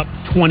Bills up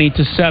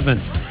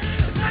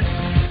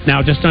 20-7.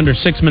 Now just under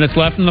 6 minutes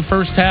left in the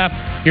first half.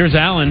 Here's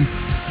Allen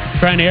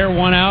trying to air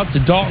one out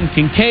to Dalton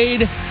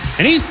Kincaid.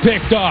 And he's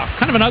picked off.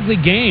 Kind of an ugly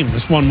game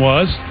this one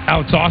was.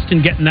 Alex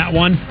Austin getting that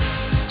one.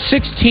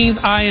 16th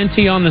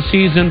INT on the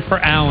season for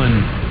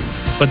Allen.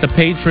 But the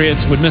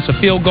Patriots would miss a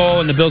field goal,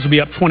 and the Bills would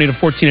be up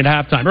 20-14 at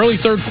halftime. Early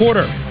third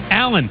quarter,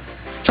 Allen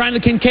trying the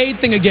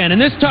Kincaid thing again.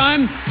 And this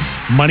time,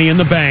 money in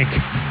the bank.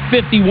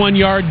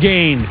 51-yard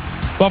gain.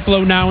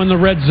 Buffalo now in the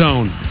red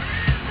zone.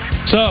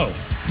 So,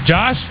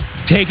 Josh,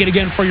 take it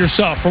again for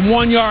yourself. From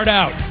 1 yard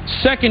out.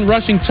 Second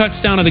rushing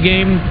touchdown of the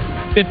game.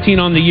 15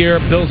 on the year.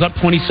 Bills up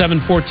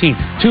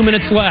 27-14. 2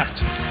 minutes left.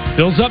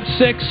 Bills up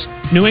 6.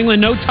 New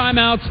England, no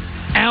timeouts.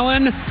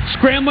 Allen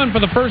scrambling for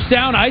the first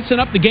down, icing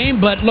up the game.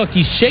 But look,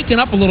 he's shaken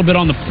up a little bit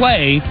on the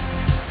play.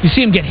 You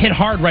see him get hit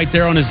hard right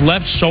there on his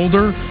left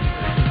shoulder.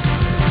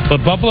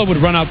 But Buffalo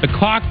would run out the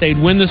clock. They'd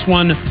win this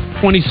one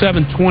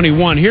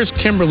 27-21. Here's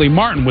Kimberly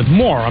Martin with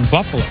more on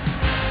Buffalo.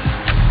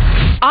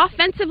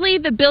 Offensively,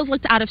 the Bills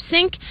looked out of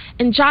sync,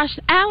 and Josh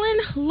Allen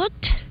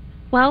looked,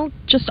 well,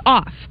 just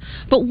off.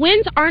 But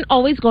wins aren't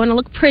always going to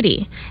look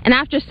pretty. And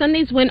after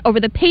Sunday's win over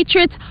the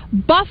Patriots,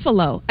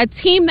 Buffalo, a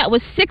team that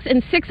was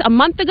 6-6 a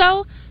month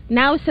ago,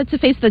 now is set to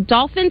face the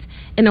Dolphins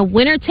in a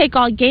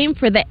winner-take-all game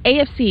for the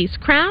AFC's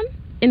crown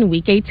in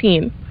Week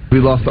 18. We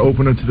lost the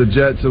opener to the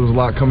Jets. There was a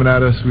lot coming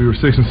at us. We were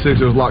 6-6.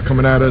 There was a lot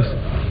coming at us.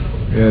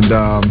 And,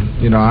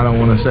 I don't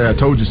want to say I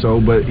told you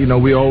so, but,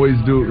 we always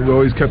do. We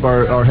always kept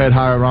our head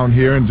high around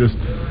here and just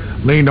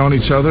leaned on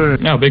each other.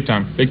 No, big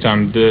time, big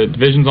time. The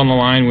division's on the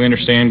line. We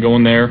understand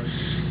going there.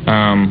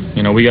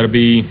 We got to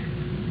be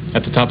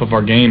at the top of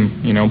our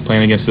game,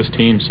 playing against this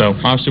team. So,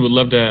 obviously, we'd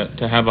love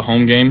to have a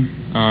home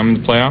game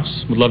in the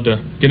playoffs. We'd love to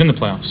get in the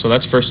playoffs. So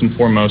that's first and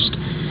foremost.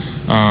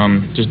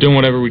 Just doing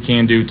whatever we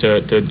can do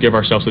to give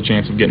ourselves a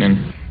chance of getting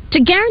in. To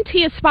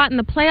guarantee a spot in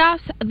the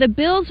playoffs, the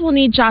Bills will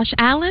need Josh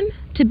Allen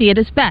to be at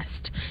his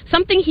best,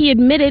 something he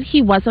admitted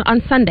he wasn't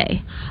on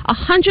Sunday.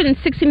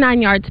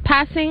 169 yards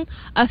passing,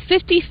 a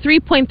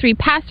 53.3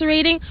 passer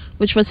rating,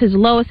 which was his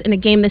lowest in a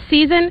game this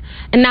season,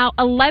 and now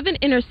 11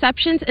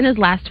 interceptions in his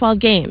last 12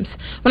 games.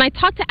 When I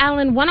talked to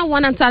Allen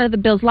one-on-one outside of the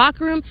Bills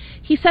locker room,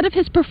 he said of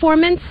his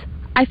performance,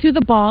 "I threw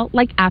the ball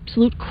like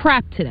absolute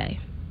crap today."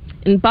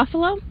 In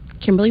Buffalo,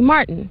 Kimberly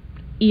Martin,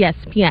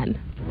 ESPN.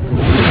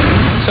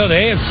 So the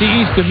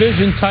AFC East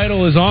Division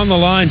title is on the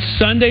line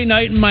Sunday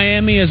night in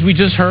Miami. As we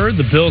just heard,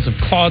 the Bills have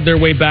clawed their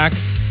way back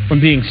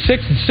from being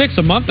 6-6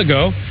 a month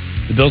ago.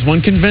 The Bills won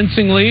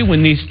convincingly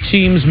when these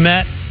teams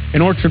met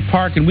in Orchard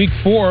Park in Week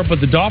 4, but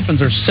the Dolphins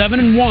are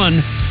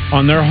 7-1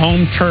 on their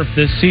home turf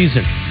this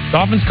season.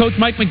 Dolphins coach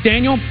Mike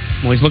McDaniel,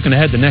 well, he's looking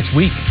ahead to next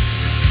week.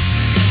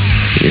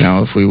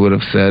 If we would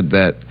have said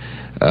that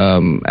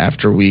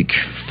after Week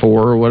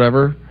 4 or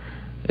whatever,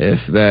 if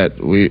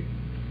that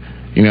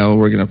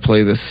we're going to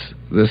play this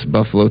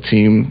Buffalo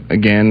team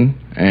again,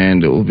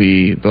 and it will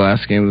be the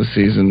last game of the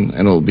season,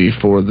 and it will be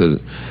for the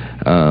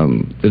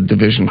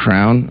division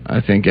crown,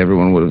 I think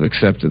everyone would have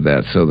accepted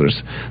that. So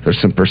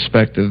there's some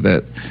perspective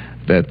that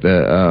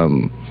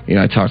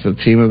I talked to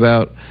the team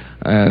about,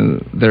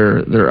 and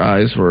their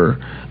eyes were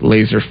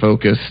laser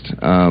focused,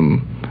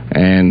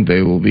 and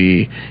they will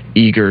be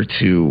eager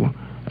to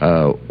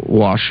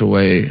wash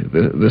away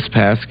this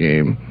past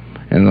game,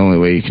 and the only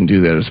way you can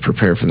do that is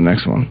prepare for the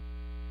next one.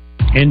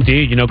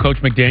 Indeed. Coach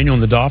McDaniel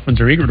and the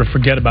Dolphins are eager to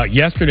forget about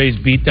yesterday's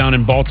beatdown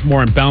in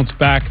Baltimore and bounce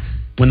back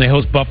when they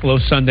host Buffalo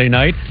Sunday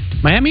night.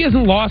 Miami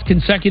hasn't lost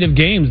consecutive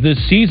games this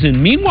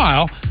season.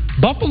 Meanwhile,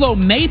 Buffalo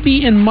may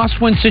be in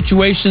must-win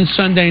situations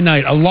Sunday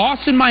night. A loss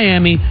in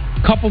Miami,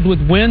 coupled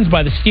with wins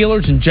by the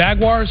Steelers and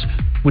Jaguars,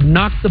 would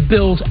knock the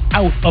Bills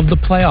out of the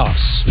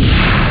playoffs.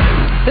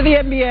 To the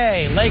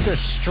NBA, Lakers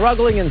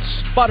struggling and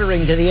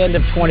sputtering to the end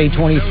of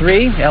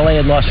 2023. LA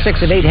had lost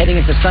 6 of 8 heading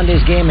into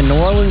Sunday's game in New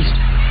Orleans.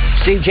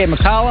 C.J.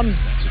 McCollum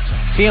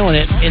feeling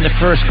it in the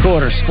first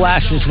quarter.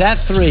 Splashes that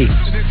 3.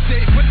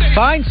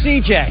 Find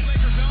C.J.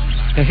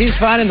 because he's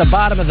finding the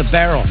bottom of the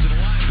barrel.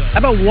 How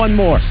about one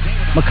more?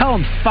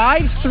 McCollum,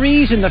 5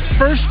 threes in the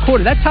first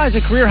quarter. That ties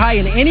a career high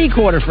in any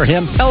quarter for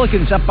him.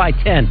 Pelicans up by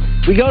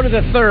 10. We go to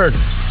the third.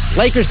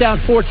 Lakers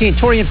down 14.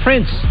 Taurean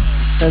Prince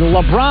and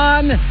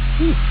LeBron.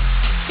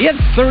 He had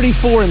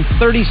 34 in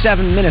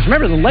 37 minutes.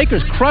 Remember, the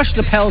Lakers crushed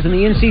the Pels in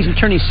the in-season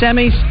tourney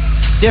semis.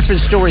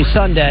 Different story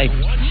Sunday.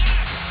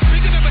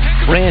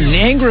 Brandon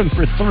Ingram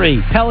for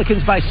 3.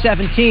 Pelicans by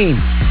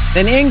 17.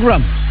 Then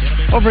Ingram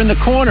over in the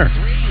corner.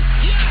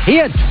 He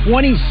had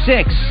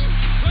 26,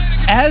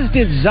 as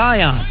did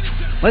Zion.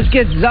 Let's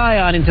get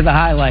Zion into the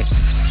highlight.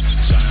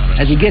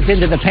 As he gets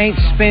into the paint,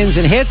 spins,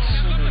 and hits.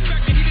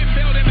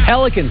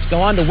 Pelicans go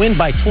on to win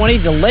by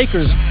 20. The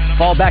Lakers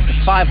fall back to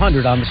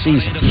 500 on the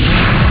season.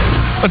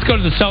 Let's go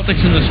to the Celtics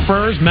and the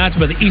Spurs. Match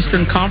by the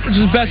Eastern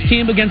Conference's best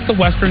team against the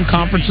Western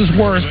Conference's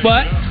worst.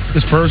 But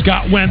the Spurs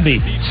got Wemby.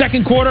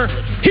 Second quarter,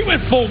 he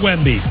went full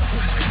Wemby.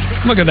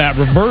 Look at that.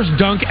 Reverse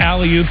dunk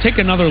alley-oop. Take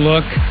another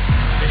look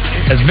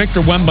as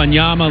Victor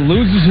Wembanyama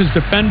loses his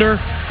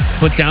defender.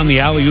 Put down the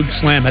alley-oop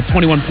slam. Had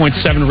 21.7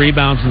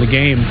 rebounds in the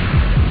game.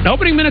 In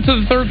opening minutes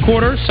of the third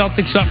quarter,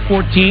 Celtics up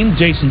 14.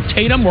 Jason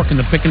Tatum working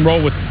the pick and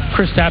roll with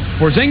Kristaps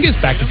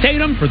Porzingis. Back to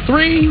Tatum for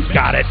three.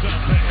 Got it.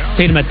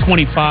 Tatum at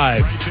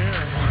 25.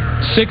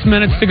 6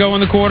 minutes to go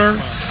in the quarter.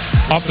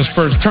 Off the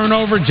Spurs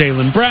turnover,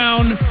 Jaylen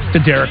Brown to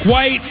Derek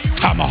White.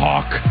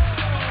 Tomahawk.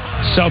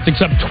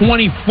 Celtics up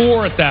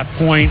 24 at that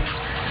point.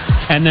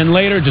 And then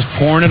later, just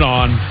pouring it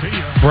on.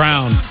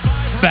 Brown.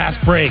 Fast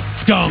break.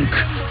 Dunk.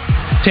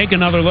 Take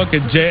another look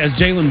at as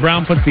Jaylen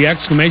Brown puts the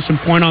exclamation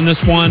point on this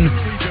one.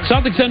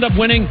 Celtics end up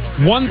winning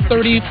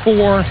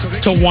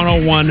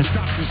 134-101.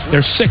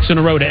 They're 6 in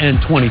a row to end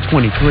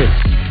 2023.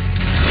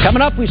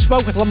 Coming up, we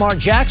spoke with Lamar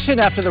Jackson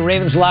after the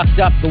Ravens locked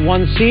up the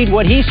 1 seed.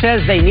 What he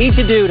says they need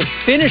to do to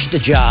finish the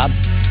job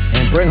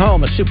and bring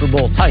home a Super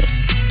Bowl title.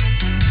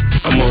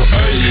 I'm on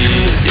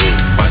early,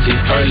 yeah. Watching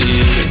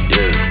early,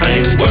 yeah. I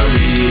ain't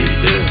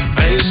worried, yeah.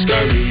 I ain't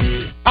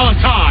scurried. On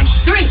time.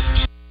 3.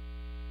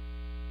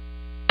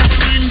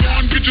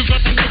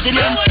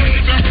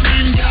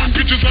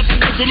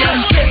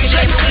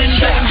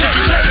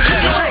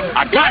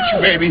 I got you,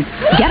 baby.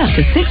 Get up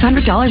to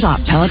 $600 off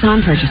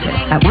Peloton purchases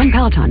at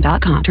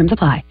onepeloton.com. Terms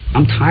apply.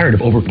 I'm tired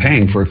of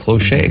overpaying for a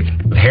close shave.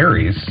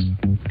 Harry's,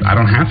 I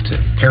don't have to.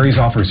 Harry's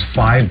offers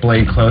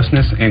 5-blade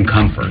closeness and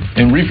comfort.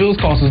 And refills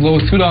cost as low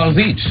as $2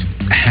 each.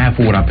 Half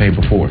of what I paid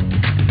before.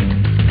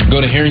 Go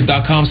to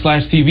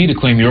harrys.com/TV to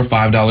claim your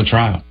 $5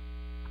 trial.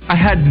 I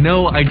had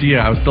no idea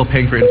I was still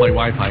paying for in-flight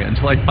Wi-Fi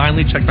until I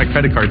finally checked my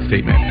credit card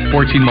statement.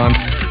 14 months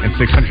and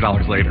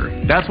 $600 later.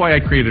 That's why I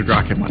created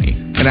Rocket Money,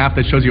 an app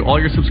that shows you all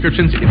your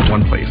subscriptions in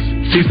one place.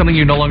 See something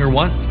you no longer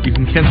want? You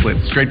can cancel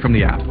it straight from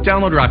the app.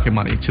 Download Rocket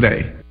Money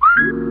today.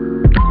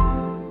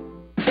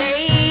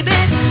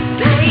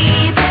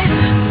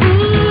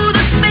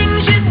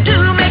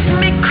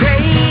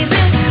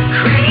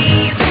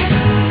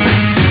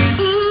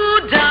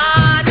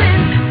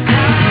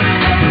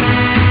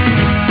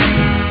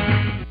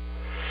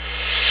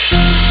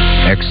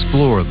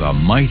 Explore the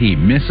mighty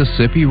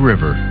Mississippi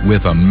River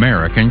with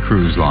American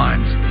Cruise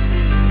Lines.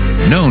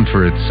 Known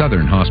for its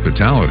southern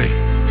hospitality,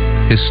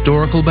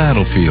 historical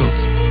battlefields,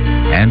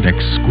 and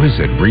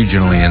exquisite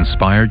regionally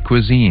inspired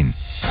cuisine.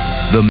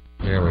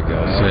 There we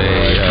go.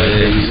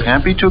 You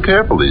can't be too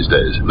careful these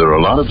days. There are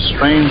a lot of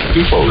strange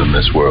people in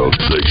this world.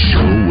 The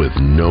show with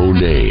no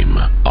name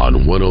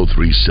on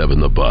 103.7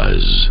 The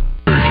Buzz.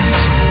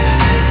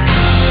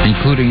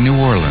 Including New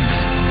Orleans,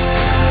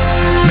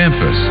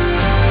 Memphis,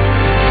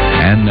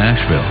 and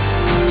Nashville.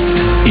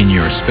 In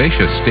your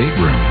spacious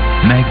stateroom,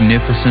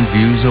 magnificent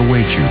views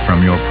await you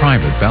from your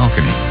private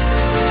balcony,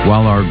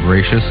 while our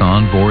gracious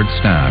onboard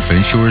staff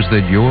ensures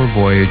that your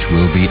voyage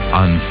will be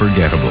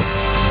unforgettable.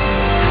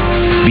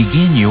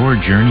 Begin your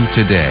journey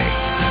today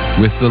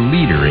with the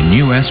leader in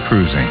U.S.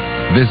 cruising.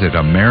 Visit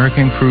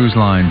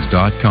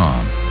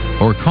AmericanCruiseLines.com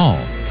or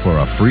call for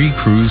a free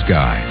cruise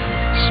guide.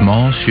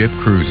 Small ship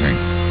cruising,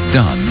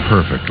 done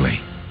perfectly.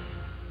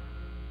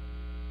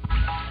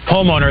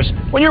 Homeowners,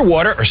 when your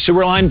water or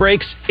sewer line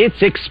breaks,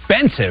 it's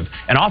expensive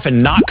and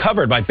often not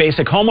covered by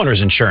basic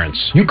homeowners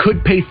insurance. You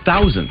could pay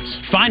thousands.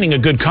 Finding a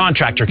good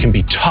contractor can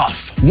be tough.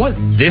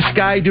 Want this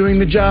guy doing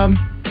the job?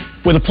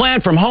 With a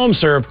plan from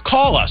HomeServe,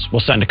 call us. We'll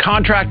send a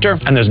contractor,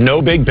 and there's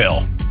no big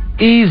bill.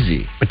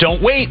 Easy. But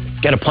don't wait.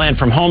 Get a plan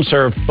from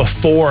HomeServe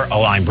before a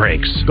line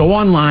breaks. Go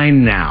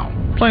online now.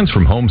 Plans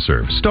from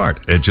HomeServe start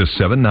at just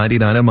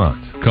 $7.99 a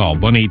month. Call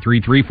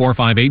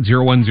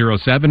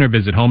 1-833-458-0107 or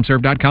visit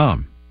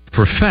homeserve.com.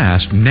 For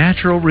fast,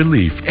 natural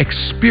relief,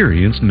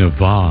 experience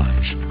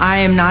Navage. I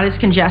am not as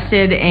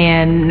congested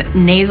and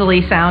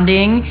nasally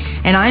sounding,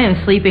 and I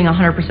am sleeping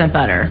 100%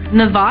 better.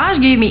 Navage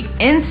gave me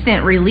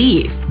instant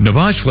relief.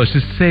 Navage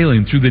flushes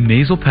saline through the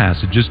nasal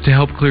passages to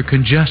help clear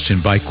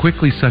congestion by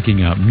quickly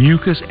sucking out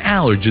mucus,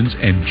 allergens,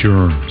 and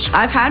germs.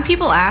 I've had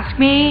people ask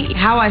me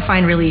how I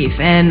find relief,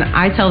 and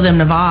I tell them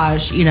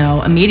Navage,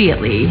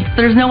 immediately.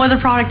 There's no other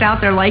product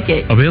out there like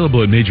it.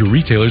 Available at major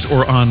retailers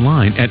or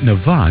online at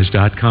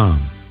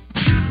Navage.com.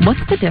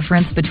 What's the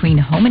difference between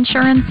home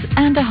insurance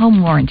and a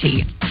home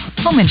warranty?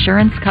 Home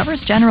insurance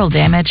covers general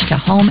damage to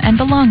home and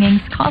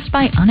belongings caused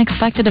by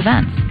unexpected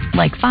events,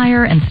 like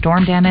fire and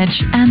storm damage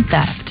and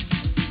theft.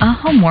 A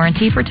home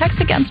warranty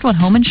protects against what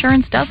home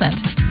insurance doesn't,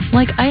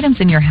 like items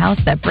in your house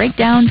that break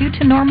down due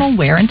to normal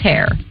wear and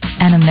tear.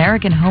 An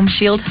American Home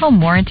Shield home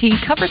warranty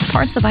covers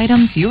parts of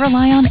items you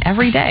rely on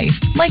every day,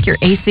 like your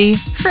AC,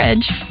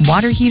 fridge,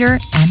 water heater,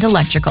 and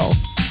electrical.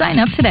 Sign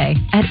up today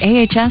at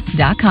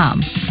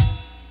ahs.com.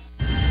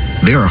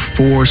 There are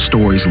 4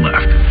 stories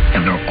left,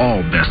 and they're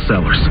all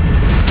bestsellers.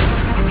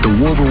 The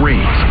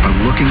Wolverines are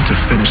looking to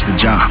finish the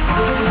job,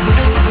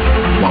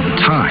 while the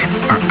Tide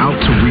are out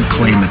to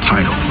reclaim the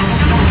title.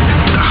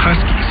 The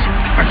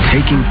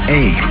taking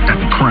aim at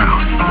the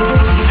crown,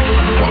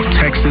 while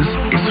Texas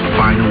is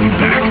finally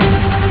back.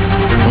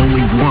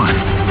 Only one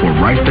will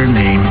write their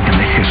name in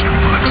the history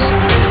books.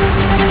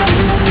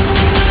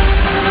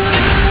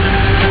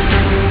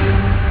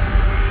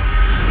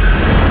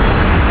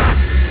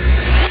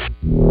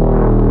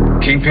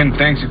 Kingpin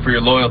thanks you for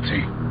your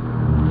loyalty.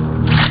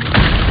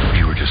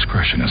 Viewer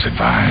discretion is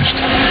advised.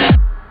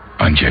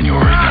 On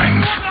January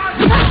 9th,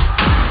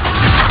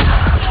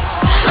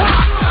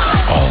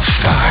 all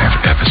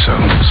 5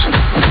 episodes.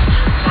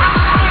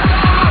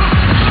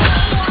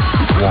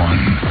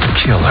 One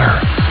killer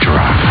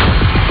drop.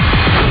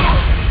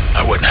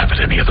 I wouldn't have it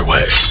any other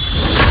way.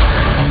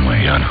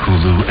 Only on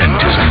Hulu and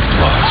Disney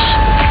Plus.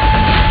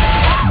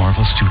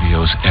 Marvel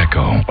Studios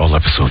Echo. All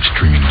episodes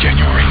streaming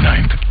January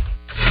 9th.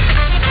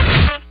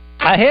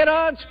 Ahead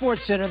on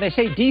SportsCenter, they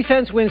say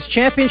defense wins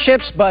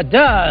championships, but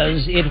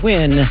does it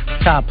win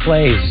top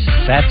plays?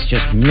 That's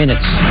just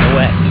minutes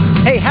away.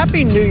 Hey,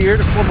 Happy New Year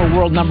to former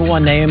world number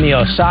 1 Naomi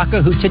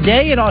Osaka, who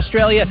today in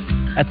Australia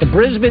at the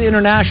Brisbane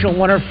International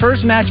won her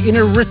first match in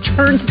her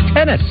return to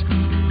tennis.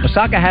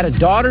 Osaka had a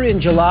daughter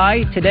in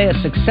July. Today, a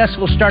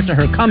successful start to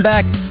her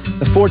comeback.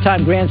 The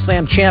 4-time Grand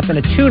Slam champ and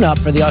a tune-up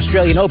for the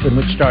Australian Open,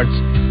 which starts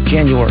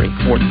January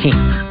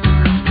 14th.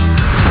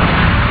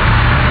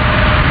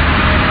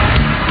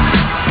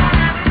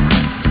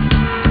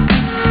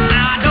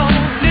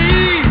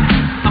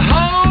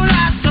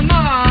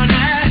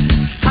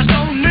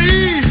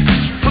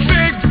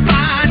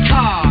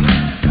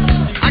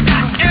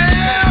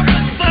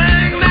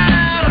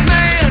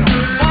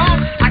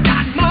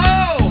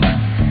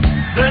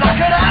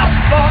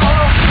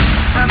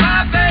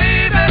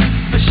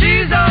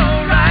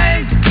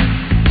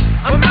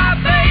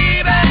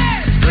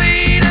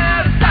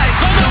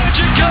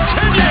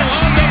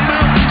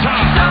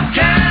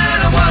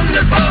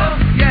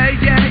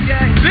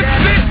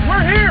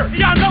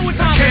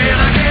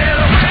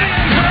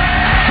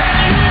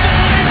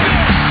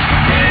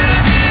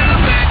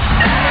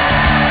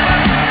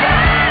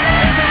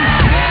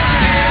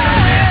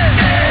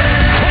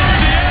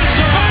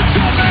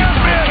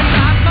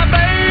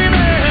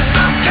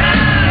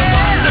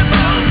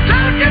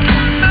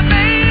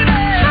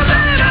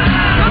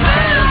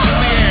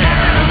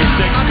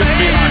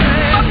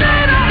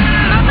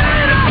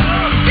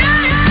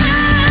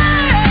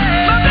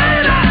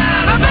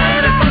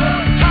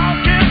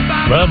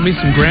 Me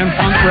some Grand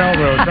Funk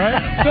Railroad, right?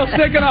 Still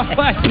sticking off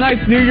last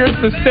night's New Year's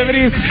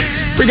festivities.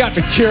 We got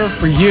The Cure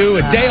for you.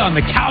 A day on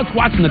the couch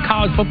watching the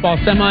college football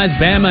semis.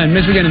 Bama and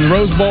Michigan in the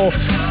Rose Bowl,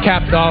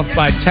 capped off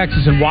by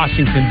Texas and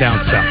Washington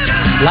down south.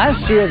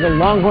 Last year, the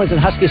Longhorns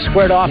and Huskies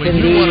squared off in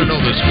the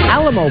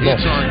Alamo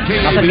Bowl.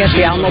 Nothing against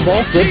the Alamo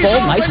Bowl. Good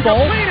bowl, nice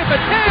bowl.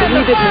 But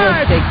we did more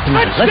stakes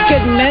tonight. Let's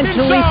get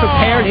mentally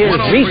prepared. Here's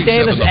Reese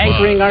Davis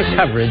anchoring our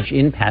coverage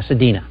in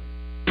Pasadena.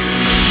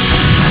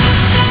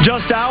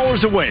 Just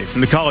hours away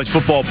from the college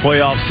football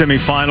playoff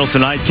semifinals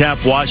tonight, cap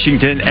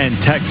Washington and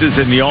Texas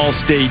in the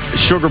All-State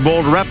Sugar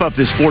Bowl. To wrap up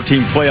this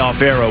 14 playoff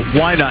era,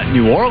 why not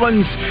New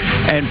Orleans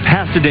and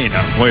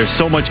Pasadena, where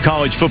so much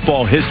college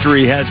football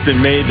history has been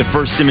made. The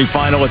first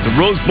semifinal at the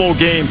Rose Bowl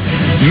game,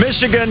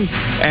 Michigan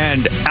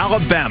and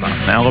Alabama.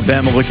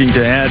 Alabama looking to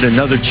add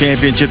another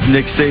championship to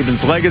Nick Saban's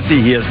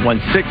legacy. He has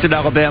won 6 at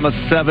Alabama,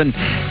 7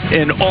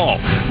 in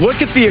all. Look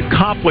at the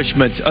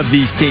accomplishments of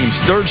these teams.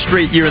 3rd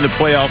straight year in the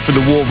playoff for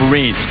the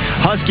Wolverines.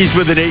 Huskies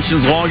with the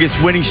nation's longest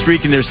winning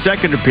streak in their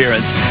 2nd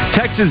appearance.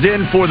 Texas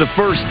in for the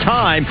first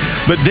time,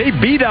 but they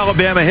beat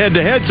Alabama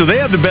head-to-head, so they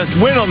have the best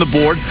win on the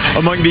board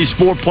among these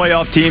 4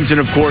 playoff teams,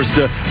 and, of course,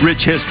 the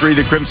rich history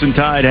the Crimson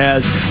Tide has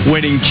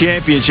winning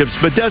championships.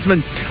 But,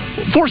 Desmond,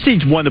 4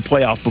 seeds won the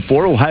playoff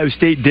before. Ohio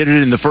State did it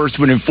in the first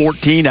one in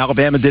 14.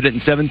 Alabama did it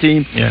in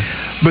 17. Yeah.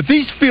 But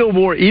these feel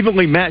more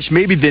evenly matched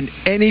maybe than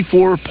any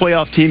 4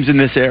 playoff teams in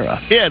this era.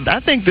 Yeah,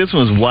 I think this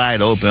one's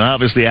wide open.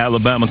 Obviously,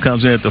 Alabama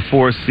comes in at the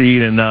 4th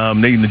seed, and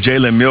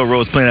Jalen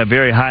Milroe is playing at a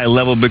very high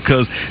level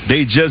because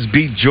they just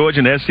beat Georgia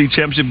in the SEC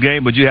championship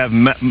game. But you have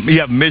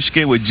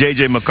Michigan with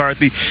J.J.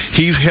 McCarthy.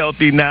 He's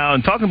healthy now.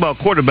 And talking about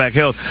quarterback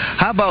health,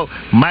 how about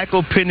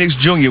Michael Penix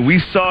Jr.? We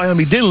saw him.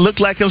 He didn't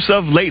look like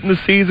himself late in the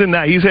season.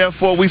 Now he's had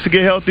 4 weeks to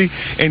get healthy.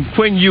 And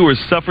Quinn Ewers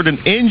suffered an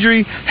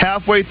injury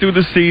halfway through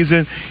the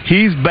season.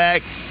 He's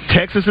back.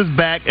 Texas is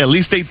back. At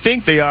least they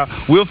think they are.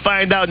 We'll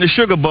find out in the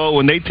Sugar Bowl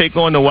when they take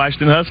on the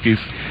Washington Huskies.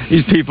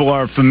 These people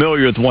are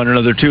familiar with one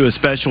another, too,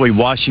 especially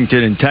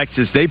Washington and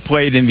Texas. They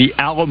played in the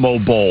Alamo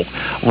Bowl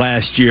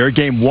last year, a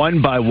game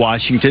won by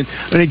Washington,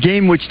 in a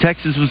game which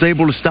Texas was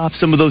able to stop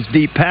some of those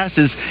deep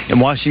passes,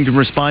 and Washington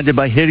responded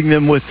by hitting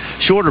them with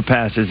shorter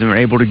passes and were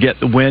able to get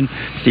the win.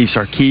 Steve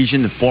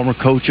Sarkisian, the former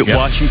coach at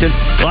Washington.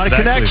 A lot of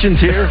connections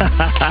here.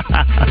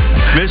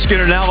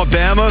 Michigan and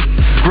Alabama,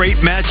 great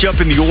matchup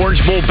in the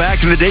Orange Bowl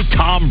back in the day.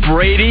 Tom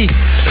Brady,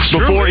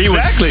 before he was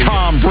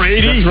Tom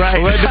Brady,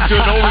 led them to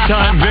an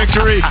overtime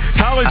victory.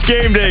 College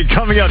Game Day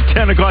coming up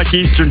 10 o'clock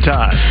Eastern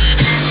Time.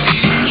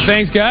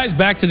 Thanks, guys.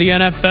 Back to the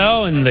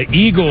NFL and the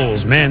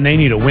Eagles. Man, they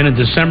need a win in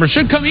December.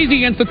 Should come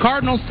easy against the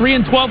Cardinals.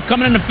 3-12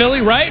 coming into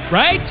Philly, right?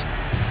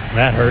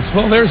 That hurts.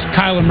 Well, there's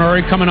Kyler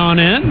Murray coming on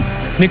in.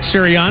 Nick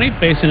Sirianni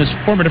facing his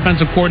former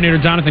defensive coordinator,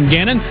 Jonathan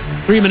Gannon.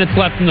 3 minutes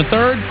left in the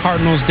third.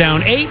 Cardinals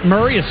down 8.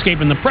 Murray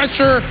escaping the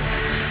pressure.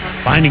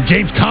 Finding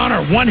James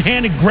Conner.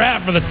 One-handed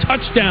grab for the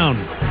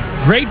touchdown.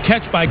 Great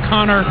catch by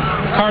Conner.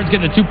 Cards get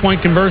the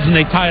 2-point conversion.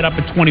 They tie it up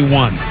at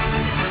 21.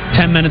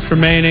 10 minutes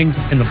remaining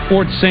in the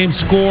fourth, same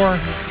score.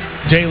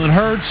 Jalen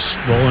Hurts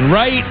rolling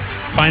right,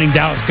 finding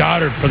Dallas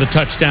Goedert for the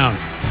touchdown.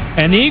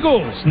 And the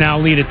Eagles now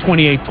lead at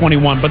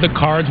 28-21, but the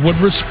Cards would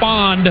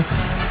respond.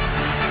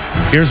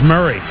 Here's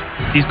Murray.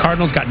 These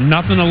Cardinals got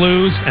nothing to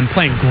lose and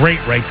playing great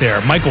right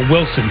there. Michael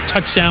Wilson,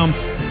 touchdown,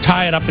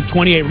 tie it up at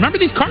 28. Remember,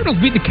 these Cardinals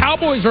beat the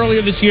Cowboys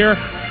earlier this year.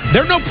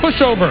 They're no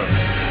pushover,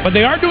 but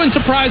they are doing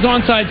surprise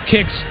onside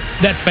kicks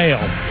that fail.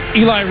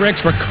 Eli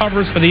Ricks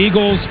recovers for the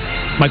Eagles.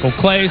 Michael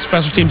Clay,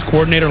 special teams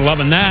coordinator,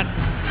 loving that.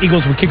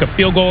 Eagles would kick a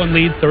field goal and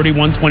lead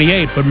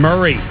 31-28. But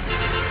Murray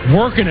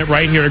working it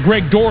right here to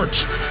Greg Dortch,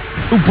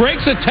 who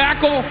breaks a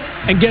tackle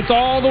and gets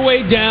all the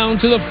way down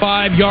to the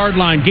 5-yard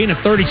line. Gain of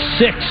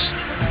 36.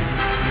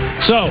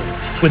 So,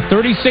 with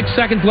 36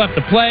 seconds left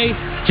to play,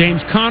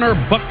 James Conner,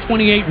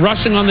 $128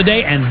 rushing on the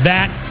day, and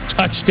that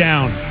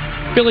touchdown.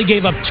 Philly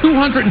gave up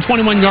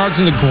 221 yards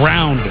on the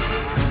ground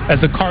as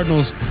the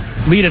Cardinals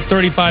lead at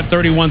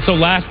 35-31. So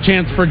last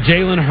chance for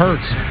Jalen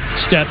Hurts.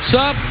 Steps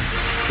up,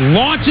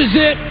 launches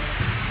it,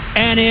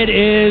 and it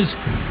is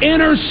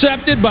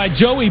intercepted by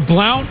Joey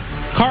Blount.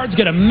 Cards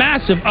get a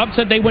massive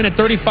upset. They win at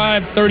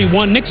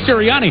 35-31. Nick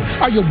Sirianni,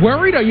 are you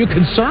worried? Are you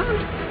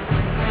concerned?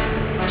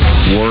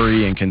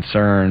 Worry and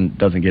concern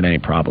doesn't get any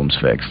problems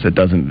fixed. It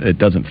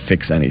doesn't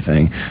fix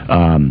anything.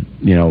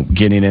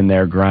 Getting in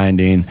there,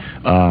 grinding,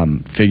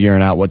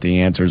 figuring out what the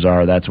answers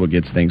are, that's what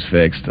gets things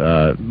fixed.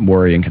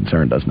 Worry and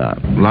concern does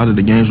not. A lot of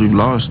the games we've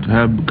lost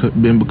have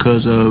been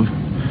because of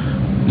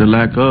the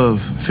lack of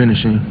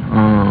finishing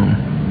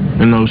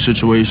in those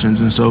situations,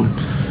 and so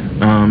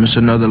it's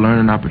another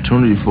learning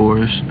opportunity for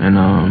us.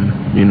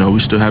 And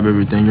we still have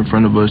everything in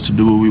front of us to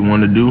do what we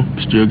want to do.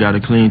 Still got to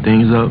clean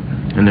things up.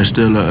 And there's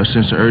still a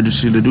sense of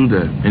urgency to do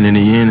that. And in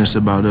the end, it's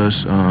about us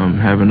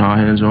having our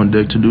hands on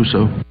deck to do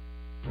so.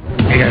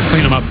 You got to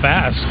clean them up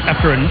fast.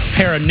 After a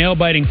pair of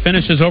nail-biting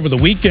finishes over the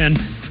weekend,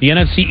 the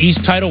NFC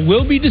East title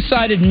will be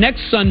decided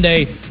next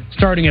Sunday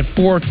starting at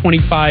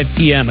 4:25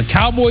 p.m. A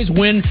Cowboys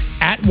win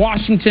at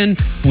Washington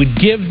would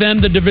give them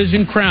the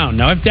division crown.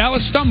 Now, if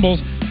Dallas stumbles,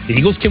 the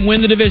Eagles can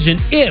win the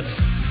division if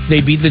they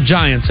beat the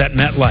Giants at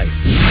MetLife.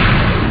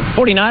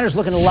 49ers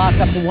looking to lock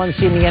up the 1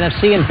 seed in the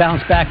NFC and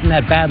bounce back from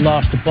that bad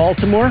loss to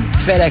Baltimore.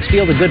 FedEx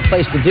Field, a good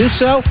place to do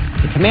so.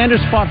 The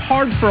Commanders fought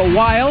hard for a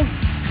while.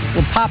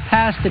 Will pop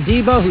pass to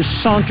Debo, who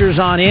saunters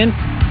on in.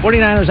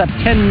 49ers up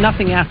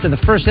 10-0 after the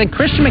first. Then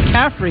Christian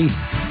McCaffrey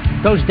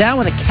goes down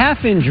with a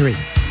calf injury.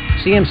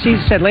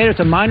 CMC said later it's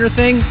a minor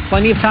thing,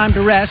 plenty of time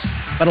to rest.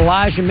 But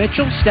Elijah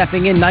Mitchell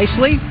stepping in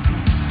nicely.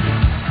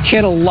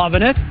 Kittle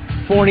loving it.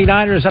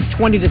 49ers up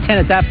 20-10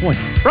 at that point.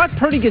 Brock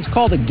Purdy gets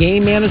called a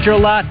game manager a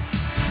lot.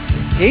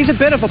 He's a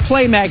bit of a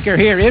playmaker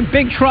here, in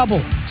big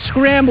trouble,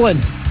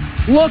 scrambling,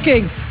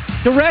 looking,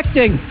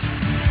 directing,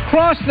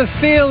 across the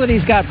field, and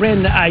he's got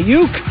Brandon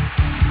Ayuk.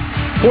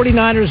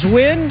 49ers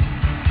win,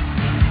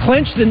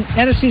 clinch the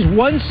NFC's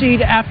 1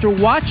 seed after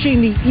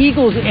watching the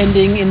Eagles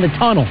ending in the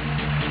tunnel.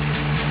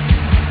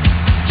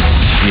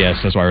 Yes,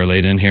 that's why we're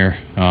laid in here.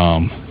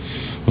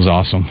 It was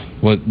awesome.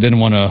 Didn't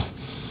want to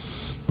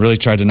really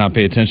try to not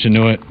pay attention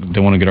to it.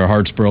 Didn't want to get our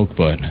hearts broke,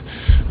 but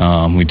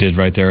we did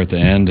right there at the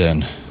end,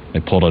 and they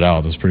pulled it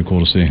out. It was pretty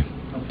cool to see.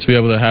 To be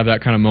able to have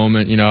that kind of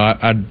moment,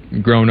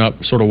 I'd grown up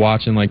sort of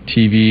watching like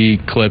TV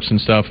clips and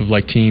stuff of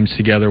like teams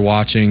together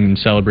watching and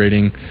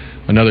celebrating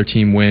another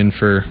team win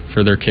for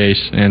their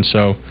case. And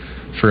so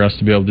for us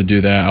to be able to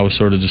do that, I was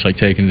sort of just like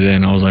taking it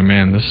in. I was like,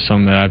 man, this is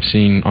something that I've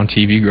seen on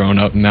TV growing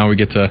up, and now we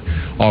get to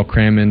all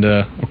cram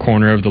into a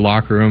corner of the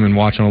locker room and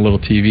watch on a little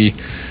TV.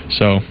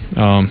 So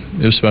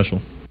it was special.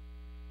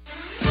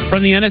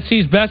 From the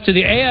NFC's best to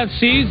the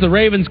AFC's, the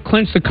Ravens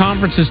clinched the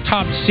conference's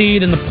top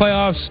seed in the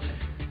playoffs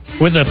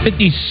with a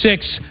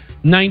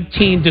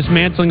 56-19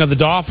 dismantling of the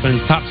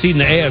Dolphins, top seed in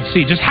the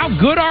AFC. Just how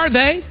good are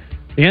they?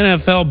 The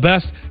NFL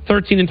best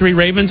 13-3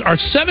 Ravens are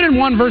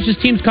 7-1 versus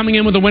teams coming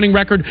in with a winning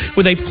record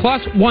with a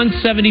plus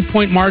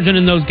 170-point margin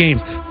in those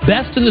games.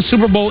 Best in the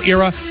Super Bowl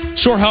era.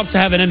 Sure helps to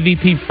have an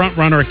MVP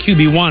frontrunner, a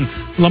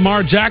QB1.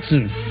 Lamar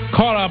Jackson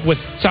caught up with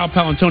Sal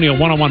Palantonio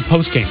one-on-one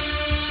postgame.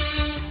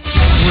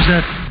 What was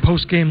that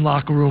post-game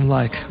locker room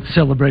like,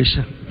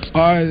 celebration?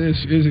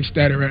 It's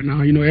ecstatic right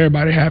now.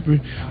 Everybody happy.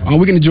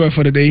 We can enjoy it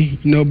for the day,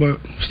 but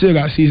still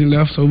got season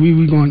left, so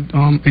we going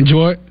to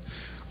enjoy it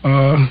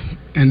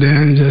and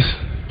then just,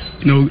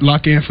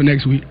 lock in for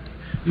next week.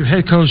 Your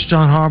head coach,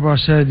 John Harbaugh,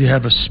 said you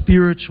have a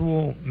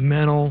spiritual,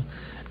 mental,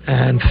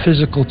 and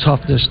physical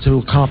toughness to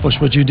accomplish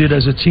what you did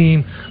as a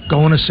team,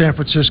 going to San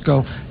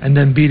Francisco and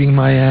then beating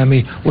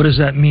Miami. What does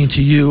that mean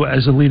to you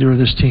as a leader of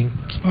this team?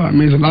 It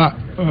means a lot.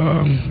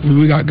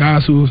 We got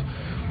guys who's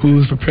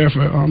prepared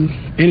for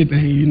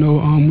anything.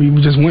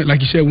 We just went,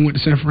 like you said, we went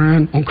to San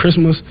Fran on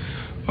Christmas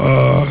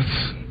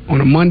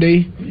on a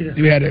Monday, Yeah.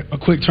 We had a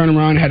quick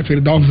turnaround. Had to play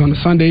the Dolphins on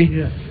the Sunday.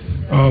 Yeah.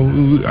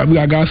 We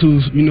got guys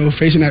who's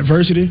facing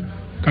adversity,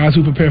 guys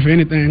who prepare for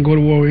anything, go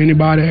to war with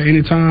anybody at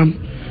any time,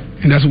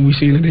 and that's what we're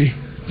seeing today.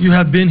 You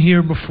have been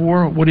here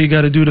before. What do you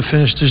got to do to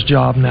finish this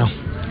job now?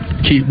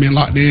 Keep being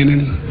locked in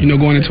and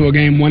going into a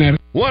game one at a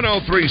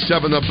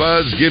 103.7 The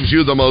Buzz gives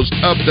you the most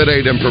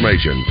up-to-date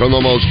information from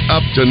the most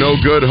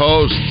up-to-no-good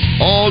hosts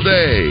all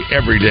day,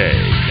 every day.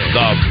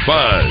 The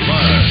Buzz.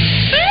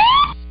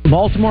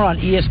 Baltimore on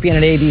ESPN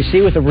and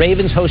ABC with the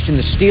Ravens hosting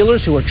the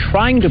Steelers, who are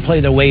trying to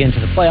play their way into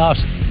the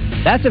playoffs.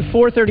 That's at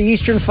 4:30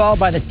 Eastern, followed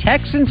by the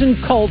Texans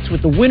and Colts,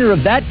 with the winner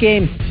of that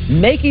game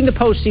making the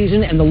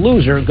postseason and the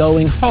loser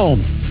going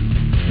home.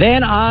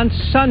 Then on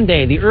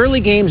Sunday, the early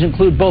games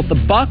include both the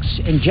Bucs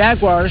and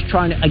Jaguars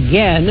trying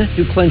again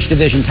to clinch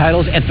division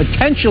titles, and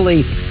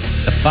potentially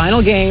the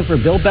final game for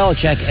Bill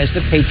Belichick as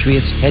the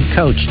Patriots head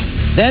coach.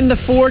 Then the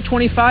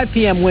 4:25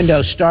 p.m.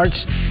 window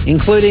starts,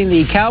 including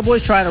the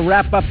Cowboys trying to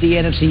wrap up the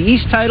NFC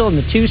East title and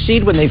the 2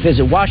 seed when they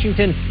visit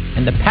Washington,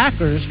 and the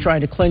Packers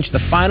trying to clinch the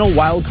final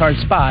wild card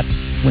spot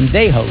when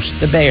they host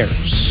the Bears.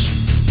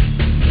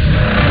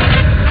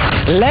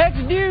 Let's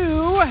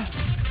do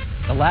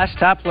the last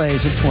top plays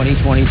of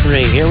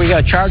 2023. Here we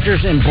go.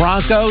 Chargers and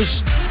Broncos.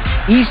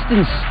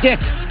 Easton Stick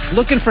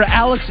looking for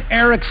Alex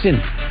Erickson.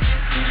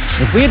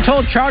 If we had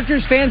told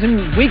Chargers fans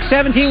in Week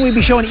 17 we'd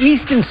be showing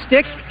Easton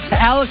Stick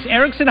to Alex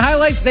Erickson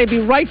highlights, they'd be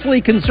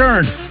rightfully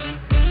concerned.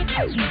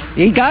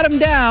 He got him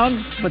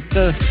down, but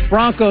the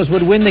Broncos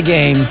would win the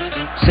game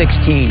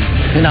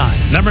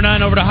 16-9. Number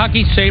 9 over to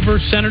hockey.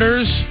 Sabres,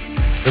 Senators.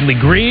 Ridley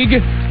Grieg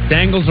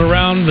dangles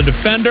around the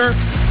defender.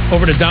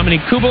 Over to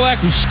Dominique Kubalek,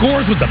 who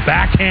scores with the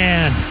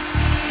backhand.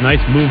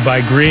 Nice move by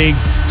Grieg.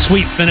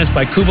 Sweet finish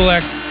by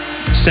Kubalek.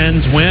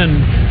 Sens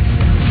win.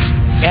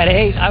 At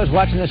 8, I was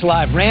watching this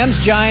live.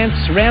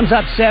 Rams-Giants. Rams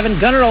up 7.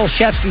 Gunnar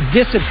Olszewski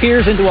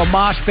disappears into a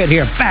mosh pit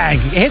here.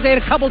 Bang. Hit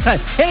a couple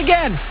times. Hit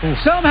again.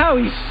 Somehow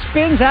he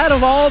spins out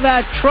of all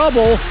that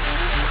trouble.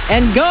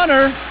 And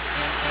Gunnar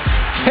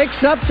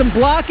picks up some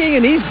blocking,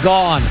 and he's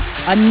gone.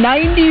 A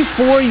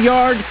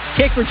 94-yard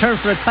kick return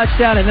for a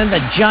touchdown, and then the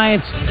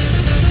Giants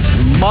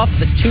muff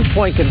the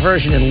 2-point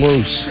conversion and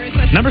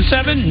lose. Number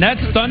 7,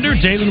 Nets Thunder.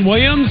 Jalen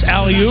Williams,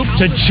 alley-oop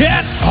to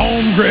Chet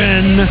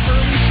Holmgren.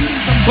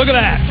 Look at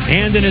that.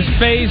 Hand in his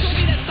face.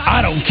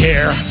 I don't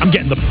care. I'm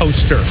getting the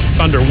poster.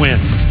 Thunder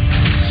win.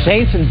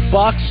 Saints and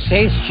Bucks.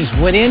 Saints just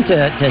went into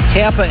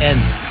Tampa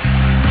and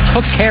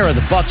took care of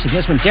the Bucks in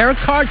this one. Derek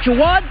Carr,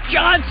 Juwan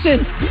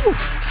Johnson.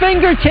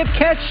 Fingertip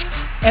catch.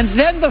 And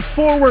then the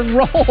forward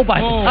roll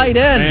by the tight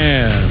end.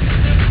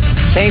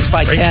 Man. Saints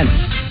by 10.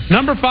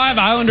 Number 5,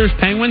 Islanders,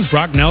 Penguins,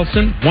 Brock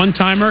Nelson,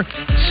 one-timer,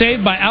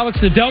 saved by Alex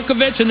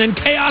Nedeljkovic, and then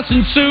chaos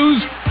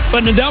ensues,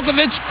 but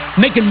Nedeljkovic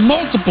making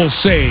multiple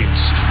saves.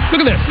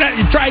 Look at this.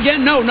 Try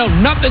again? No,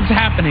 nothing's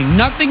happening.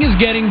 Nothing is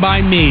getting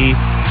by me,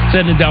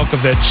 said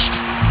Nedeljkovic,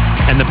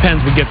 and the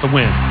Pens would get the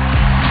win.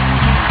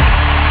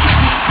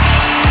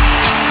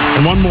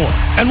 And one more.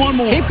 And one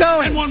more. Keep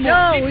going. And one more.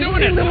 No, Keep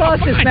doing it. We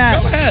lost this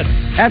match. Go ahead.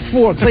 At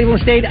 4,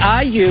 Cleveland State,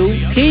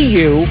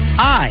 IU-PUI.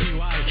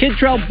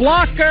 Kidtrell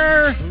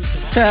blocker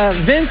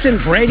to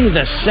Vincent Brady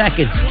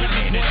II.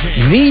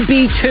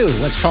 VB2,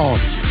 let's call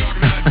it.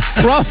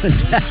 Throwing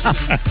down.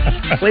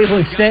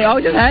 Cleveland State. Oh,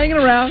 just hanging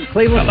around.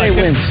 Cleveland State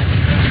wins.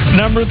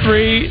 Number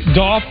 3,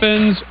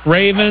 Dolphins,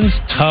 Ravens.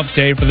 Tough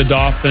day for the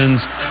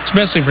Dolphins,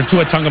 especially for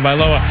Tua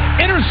Tagovailoa.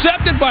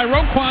 Intercepted by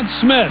Roquan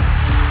Smith.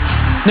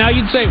 Now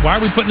you'd say, why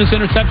are we putting this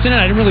interception in?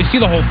 I didn't really see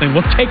the whole thing.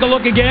 Well, take a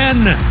look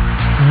again.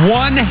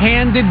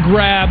 One-handed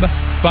grab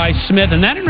by Smith, and that